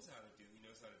he knows how to do, he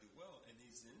knows how to do well, and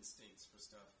his instincts for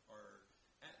stuff are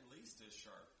at least as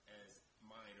sharp as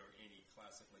mine or any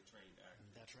classically trained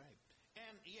actor. That's right.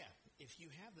 And, yeah, if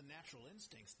you have the natural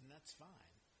instincts, then that's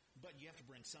fine. But you have to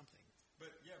bring something.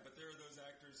 But there are those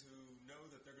actors who know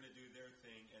that they're going to do their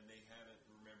thing, and they haven't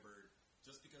remembered,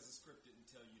 just because the script didn't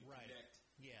tell you to connect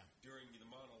during the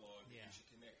monologue, that you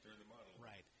should connect during the monologue.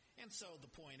 Right. And so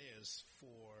the point is,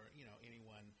 for,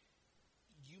 anyone,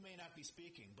 you may not be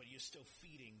speaking, but you're still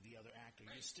feeding the other actor.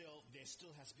 Right. There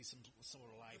still has to be some sort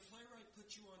of life. The playwright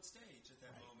puts you on stage at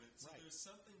that moment, so there's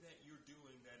something that you're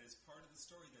doing that is part of the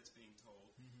story that's being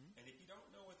told. And if you don't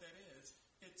know what that is,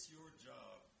 it's your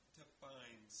job to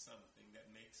find something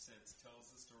that makes sense, tells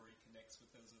the story, connects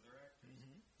with those other actors.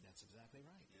 That's exactly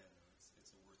right. Yeah, no,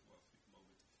 it's a worthwhile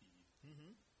moment to feed.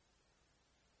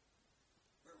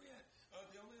 Where are we at?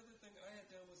 The only other thing I had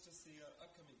down was just the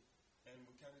upcoming, and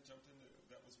we kind of jumped into,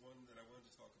 that was one that I wanted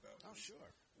to talk about. Oh,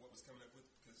 sure. What was coming up with,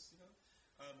 because,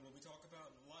 when we talk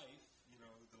about life,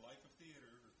 the life of theater,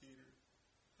 or theater,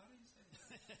 how do you say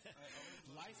that?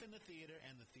 Life in the theater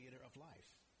and the theater of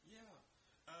life. Yeah.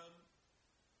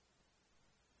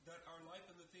 That our life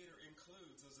in the theater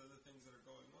includes those other things that are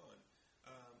going on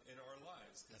in our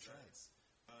lives. That's right.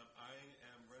 I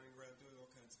am running around doing all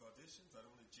kinds of auditions. I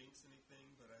don't want to jinx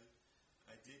anything, but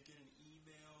I did get an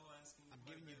email asking. I'm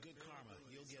giving you good karma.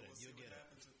 You'll get it. You'll get it.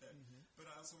 What happens with that? But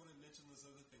I also want to mention those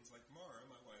other things, like Mara,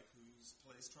 my wife, who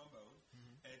plays trombone,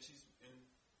 and she's in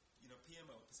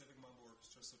PMO, Pacific Mambo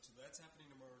Orchestra. So that's happening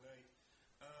tomorrow night.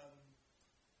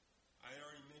 I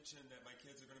already mentioned that my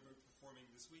kids are going to be performing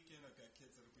this weekend. I've got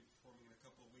kids that will be performing in a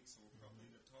couple of weeks, so we'll probably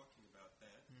end up talking about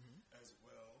that as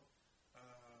well.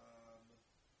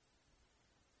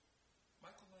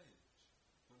 Michael Lange,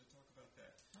 want to talk about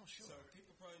that? Oh, sure. So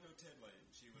people probably know Ted Lange.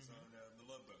 He was on The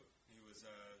Love Boat. He was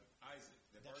Isaac,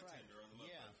 the bartender on The Love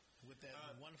Boat. With that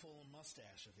wonderful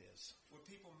mustache of his. What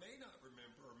people may not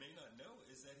remember or may not know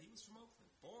is that he was from Oakland,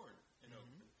 born in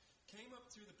Oakland. Came up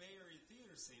through the Bay Area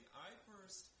theater scene.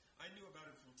 I knew about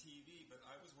him from TV, but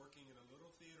I was working in a little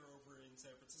theater over in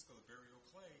San Francisco, the Barrio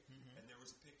Clay, and there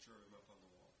was a picture of him up on the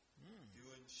wall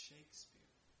doing Shakespeare.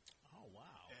 Oh,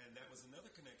 wow. And that was another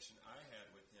connection I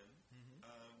had with him,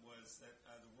 was that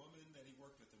the woman that he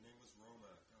worked with, her name was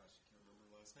Roma. Gosh, I can't remember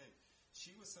her last name.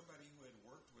 She was somebody who had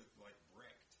worked with, like,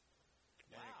 Brecht.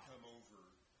 And had come over,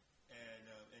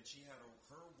 and she had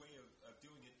her way of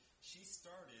doing it. She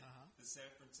started the San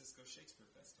Francisco Shakespeare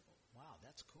Festival. Wow,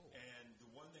 that's cool. And the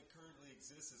one that currently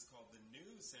exists is called the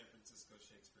New San Francisco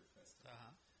Shakespeare Festival.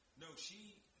 No,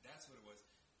 that's what it was.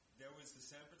 There was the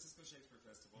San Francisco Shakespeare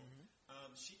Festival.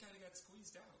 She kind of got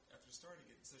squeezed out after starting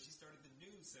it, so she started the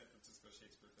New San Francisco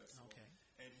Shakespeare Festival. Okay.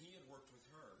 And he had worked with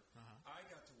her. I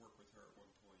got to work with her at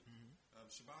one point.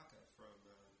 Shabaka from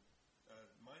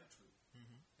Mime Troupe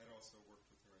had also worked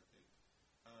with her, I think.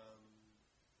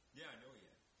 Yeah, I know he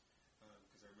had.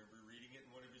 Because I remember reading it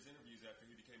in one of his interviews after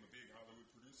he became a big Hollywood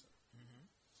producer.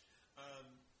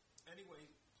 Anyway,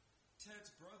 Ted's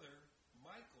brother,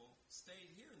 Michael, stayed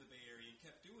here in the Bay Area and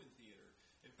kept doing theater.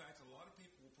 In fact, a lot of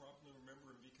people will probably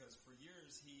remember him because for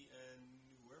years he and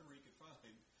whoever he could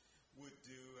find would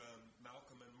do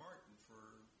Malcolm and Martin for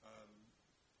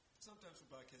sometimes for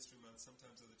Black History Month,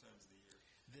 sometimes other times of the year.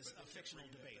 This a fictional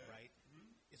debate, right?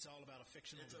 It's all about a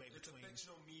fictional debate between... It's a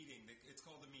fictional meeting. It's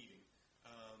called The Meeting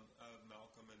of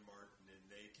Malcolm and Martin, and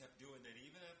they kept doing that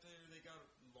even after they got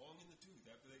long in the tooth.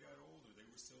 After they got older, they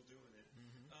were still doing it.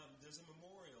 There's a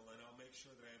memorial, and I'll make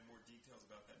sure that I have more details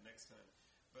about that next time.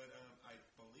 But I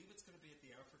believe it's going to be at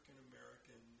the African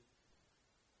American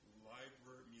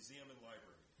Museum and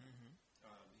Library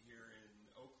here in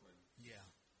Oakland. Yeah.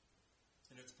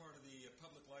 And it's part of the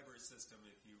public library system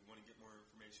if you want to get more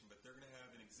information. But they're going to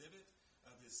have an exhibit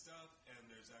of his stuff, and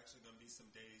there's actually going to be some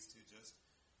days to just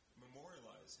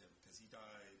memorialize him because he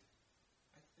died.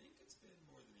 I think it's been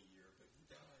more than a year, but he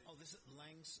died. Oh, this is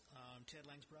Ted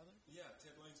Lange's brother? Yeah,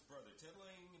 Ted Lange's brother. Ted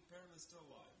Lange apparently is still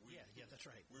alive. Yeah, that's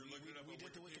right. We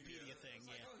did the Wikipedia thing.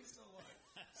 Like, oh, he's still alive.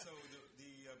 So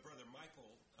the brother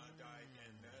Michael died,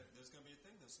 and there's going to be a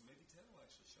thing though. So maybe Ted will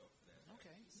actually show up for that.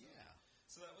 Okay, yeah.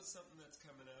 So that was something that's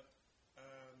coming up.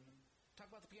 Talk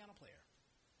about the piano player.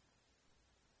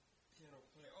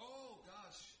 Oh,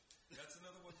 gosh. That's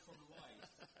another one from life.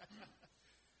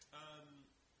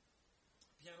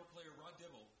 Piano player Rod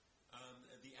Dibble.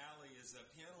 The Alley is a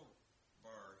piano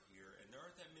bar here, and there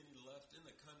aren't that many left in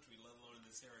the country, let alone in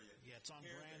this area. Yeah, it's on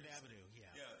Grand Avenue. Yeah.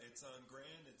 Yeah, it's on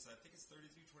Grand. I think it's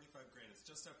 3325 Grand. It's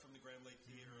just up from the Grand Lake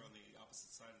Theater on the opposite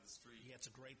side of the street. Yeah, it's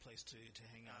a great place to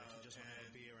hang out if you just want to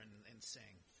have a beer and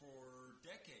sing. For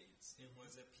decades, it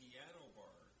was a piano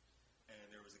bar, and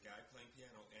there was a guy playing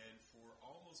piano, and for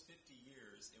almost 50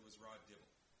 years, it was Rod Dibble.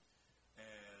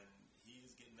 And he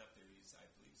is getting up there. I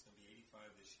believe he's going to be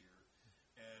 85 this year.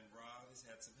 And Rod has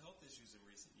had some health issues in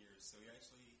recent years, so he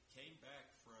actually came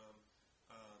back from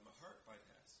a heart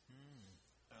bypass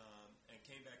and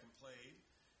came back and played.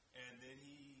 And then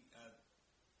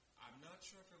I'm not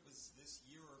sure if it was this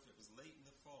year or if it was late in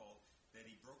the fall, that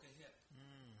he broke a hip.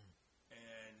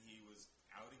 And he was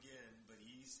out again, but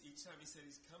each time he said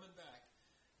he's coming back.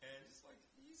 And it's like,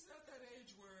 he's at that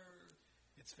age where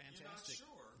it's fantastic. You're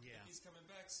not sure if he's coming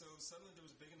back. So suddenly there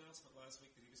was a big announcement last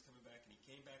week that he was coming back, and he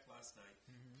came back last night,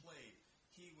 played.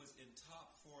 He was in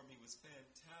top form. He was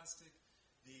fantastic.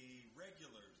 The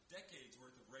regulars, decades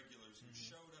worth of regulars who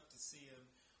showed up to see him,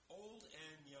 old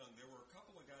and young. There were a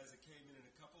couple of guys that came in, and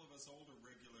a couple of us older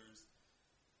regulars.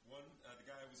 One, the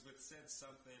guy I was with said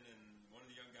something, and one of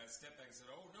the young guys stepped back and said,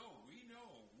 "Oh, no, we know.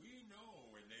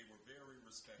 And they were very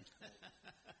respectful.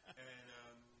 And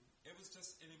it was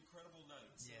just an incredible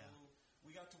night. So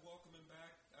we got to welcome him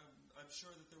back. I'm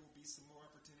sure that there will be some more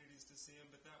opportunities to see him,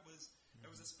 but that was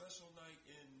a special night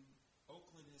in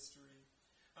Oakland history.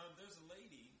 There's a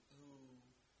lady who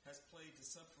has played to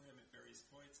sub for him at various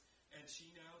points, and she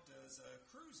now does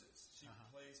cruises. She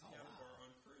plays piano bar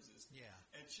on cruises. Yeah.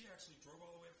 And she actually drove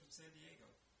all the way up from San Diego.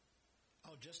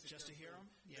 Oh, just to hear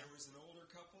him? Yeah. There was an older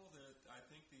couple that I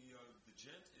think the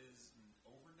gent is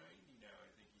over 90 now, I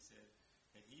think he said.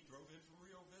 And he drove in from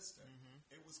Rio Vista.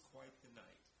 It was quite the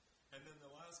night. And then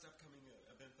the last upcoming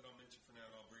event that I'll mention for now,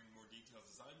 and I'll bring more details,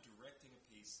 is I'm directing a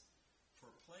piece for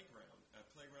Playground.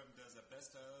 Playground does a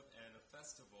best of and a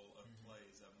festival of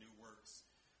plays, of new works.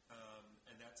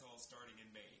 And that's all starting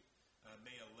in May.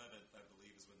 May 11th, I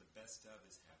believe, is when the best of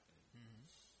is happening.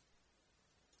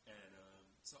 And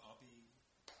so I'll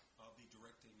be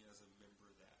directing as a member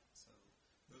of that. So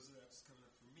those are that's coming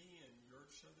up for me, and your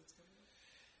show that's coming up.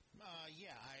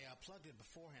 I plugged it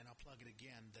beforehand. I'll plug it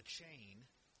again. The Chain,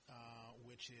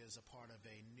 which is a part of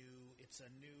a new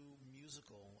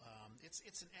musical.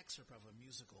 It's an excerpt of a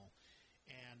musical,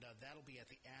 and that'll be at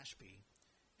the Ashby,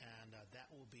 and that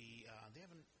will be. They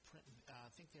haven't printed. I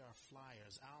think there are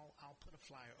flyers. I'll put a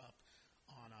flyer up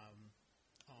on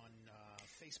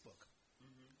Facebook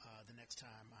the next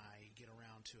time I get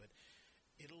around to it.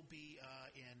 It'll be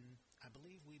I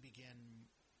believe we begin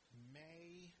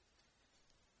May.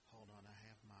 Hold on, I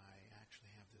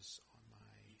actually have this on my...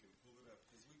 You can pull it up,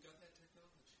 because we've got that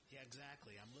technology. Yeah,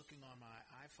 exactly. I'm looking on my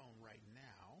iPhone right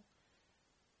now.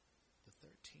 The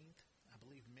 13th, I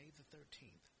believe May the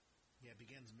 13th. Yeah, it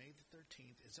begins May the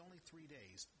 13th. It's only 3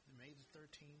 days. May the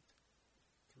 13th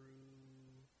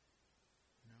through...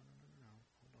 No.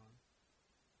 Hold on.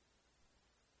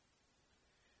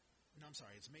 No, I'm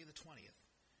sorry. It's May the 20th.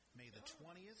 May the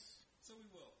 20th. So we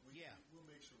will. We'll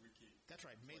make sure we keep. That's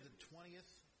right. May the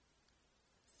 20th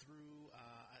through,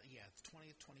 the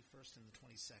 20th, 21st, and the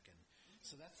 22nd.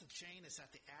 So that's the Chain. It's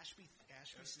at the Ashby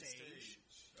Stage.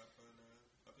 Up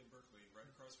in Berkeley, right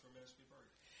across from Ashby Park.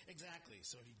 Exactly.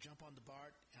 So if you jump on the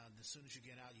BART, as soon as you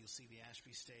get out, you'll see the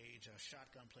Ashby Stage.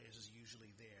 Shotgun Players is usually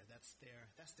there. That's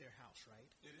their house, right?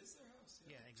 It is their house.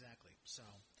 Yeah, exactly. So,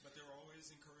 but they're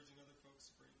always encouraging other folks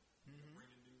to bring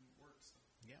in new work.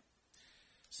 Yep.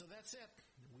 So that's it.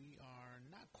 We are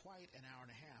not quite an hour and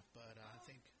a half, but I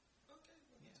think. Okay,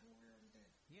 well, that's where we are today.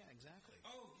 Yeah, exactly.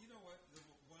 Oh, you know what?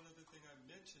 One other thing I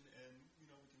mentioned, and we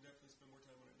can definitely spend more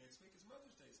time on it next week, is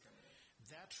Mother's Day is coming up.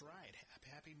 That's right.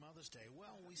 Happy Mother's Day.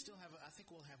 Well, we still have. I think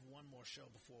we'll have one more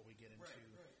show before we get into,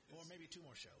 right. Or maybe two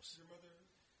more shows. Is your mother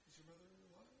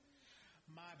alive?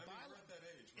 You're at that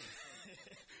age.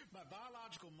 My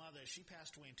biological mother, she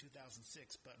passed away in 2006,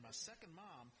 but my second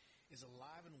mom is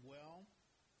alive and well.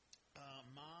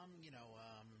 Mom,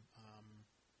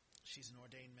 she's an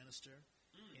ordained minister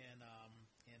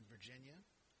in Virginia,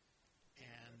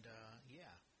 and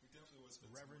we definitely will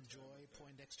spend Reverend Joy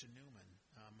Poindexter Newman.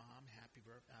 Mom,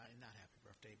 not happy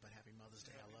birthday, but happy Mother's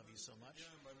Day. I love you so much.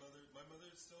 Yeah, my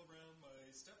mother's still around.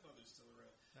 My stepmother's still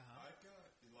around. I've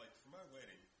got for my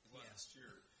wedding last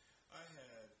year, I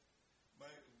had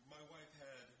my wife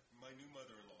had my new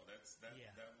mother-in-law.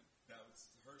 That was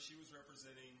her. She was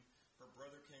representing. Her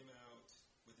brother came out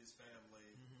with his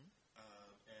family,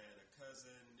 and a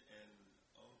cousin and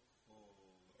uncle,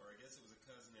 or I guess it was a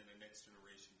cousin and a next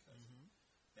generation cousin.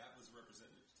 That was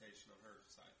representation on her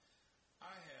side.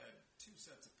 I had two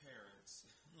sets of parents,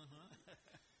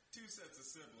 two sets of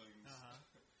siblings.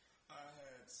 I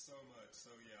had so much. So,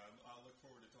 I'll look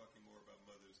forward to talking more about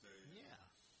Mother's Day. Yeah.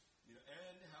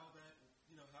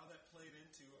 played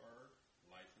into our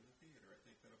life in the theater. I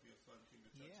think that'll be a fun thing to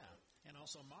touch on. And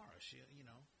also Mara, she,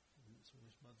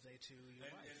 was Mother's Day to your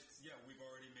wife. We've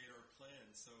already made our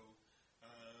plans. So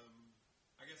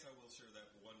I guess I will share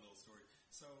that one little story.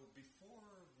 So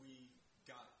before we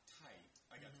got tight,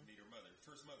 I got to meet her mother.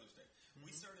 First Mother's Day. We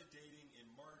started dating in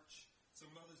March, so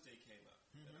Mother's Day came up.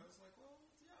 And I was like, well,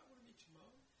 yeah, I want to meet your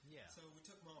mom. Yeah. So we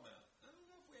took Mom out. I don't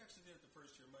know if we actually did it the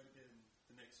first year. It might have been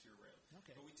the next year around.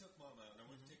 Okay. But we took Mom out, and I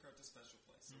wanted to take her out to a special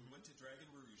place. So we went to Dragon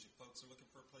Rouge. If folks are looking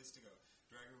for a place to go,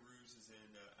 Dragon Rouge is in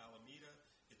Alameda.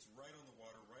 It's right on the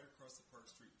water, right across the Park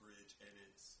Street Bridge, and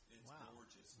it's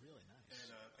gorgeous. Really nice.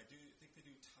 And I think they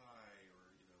do Thai or,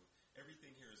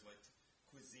 everything here is like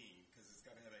cuisine because it's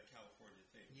got to have that California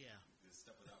thing. Yeah. This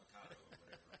stuff with avocado or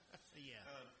whatever. Yeah.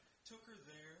 Took her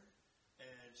there,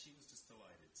 and she was just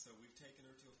delighted. So we've taken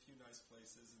her to a few nice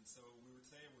places, and so we were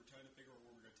saying we're trying to figure out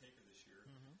where we're going to take her this year.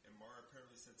 And Mara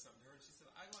apparently said something to her, and she said,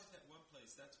 I like that one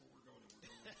place. That's where we're going.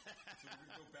 So we're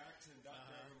going to go back to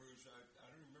Dragon Rouge. I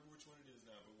don't remember which one it is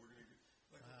now, but we're going to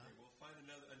okay, we'll find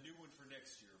a new one for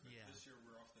next year. But this year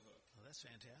we're off the hook. Oh, that's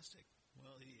fantastic.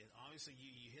 Well, obviously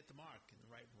you hit the mark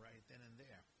right then and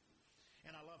there.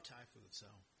 And I love Thai food,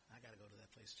 so I got to go to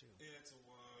that place too. Yeah, it's a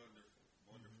wonderful,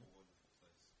 wonderful place.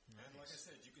 Nice. And like I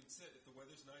said, you can sit, if the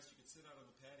weather's nice, you can sit out on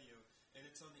the patio, and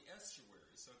it's on the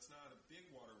estuary, so it's not a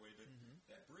big waterway, but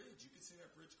that bridge, you can see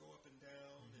that bridge go up and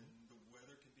down, and the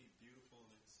weather can be beautiful,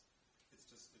 and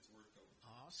it's worth going.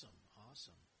 Awesome.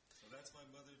 So that's my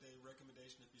Mother's Day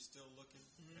recommendation if you're still looking,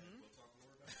 and we'll talk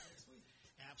more about it next week.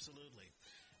 Absolutely.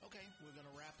 Okay, we're going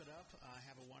to wrap it up.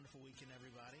 Have a wonderful weekend,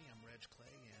 everybody. I'm Reg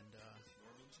Clay, and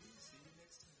Norman G. See you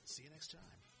next time. See you next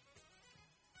time.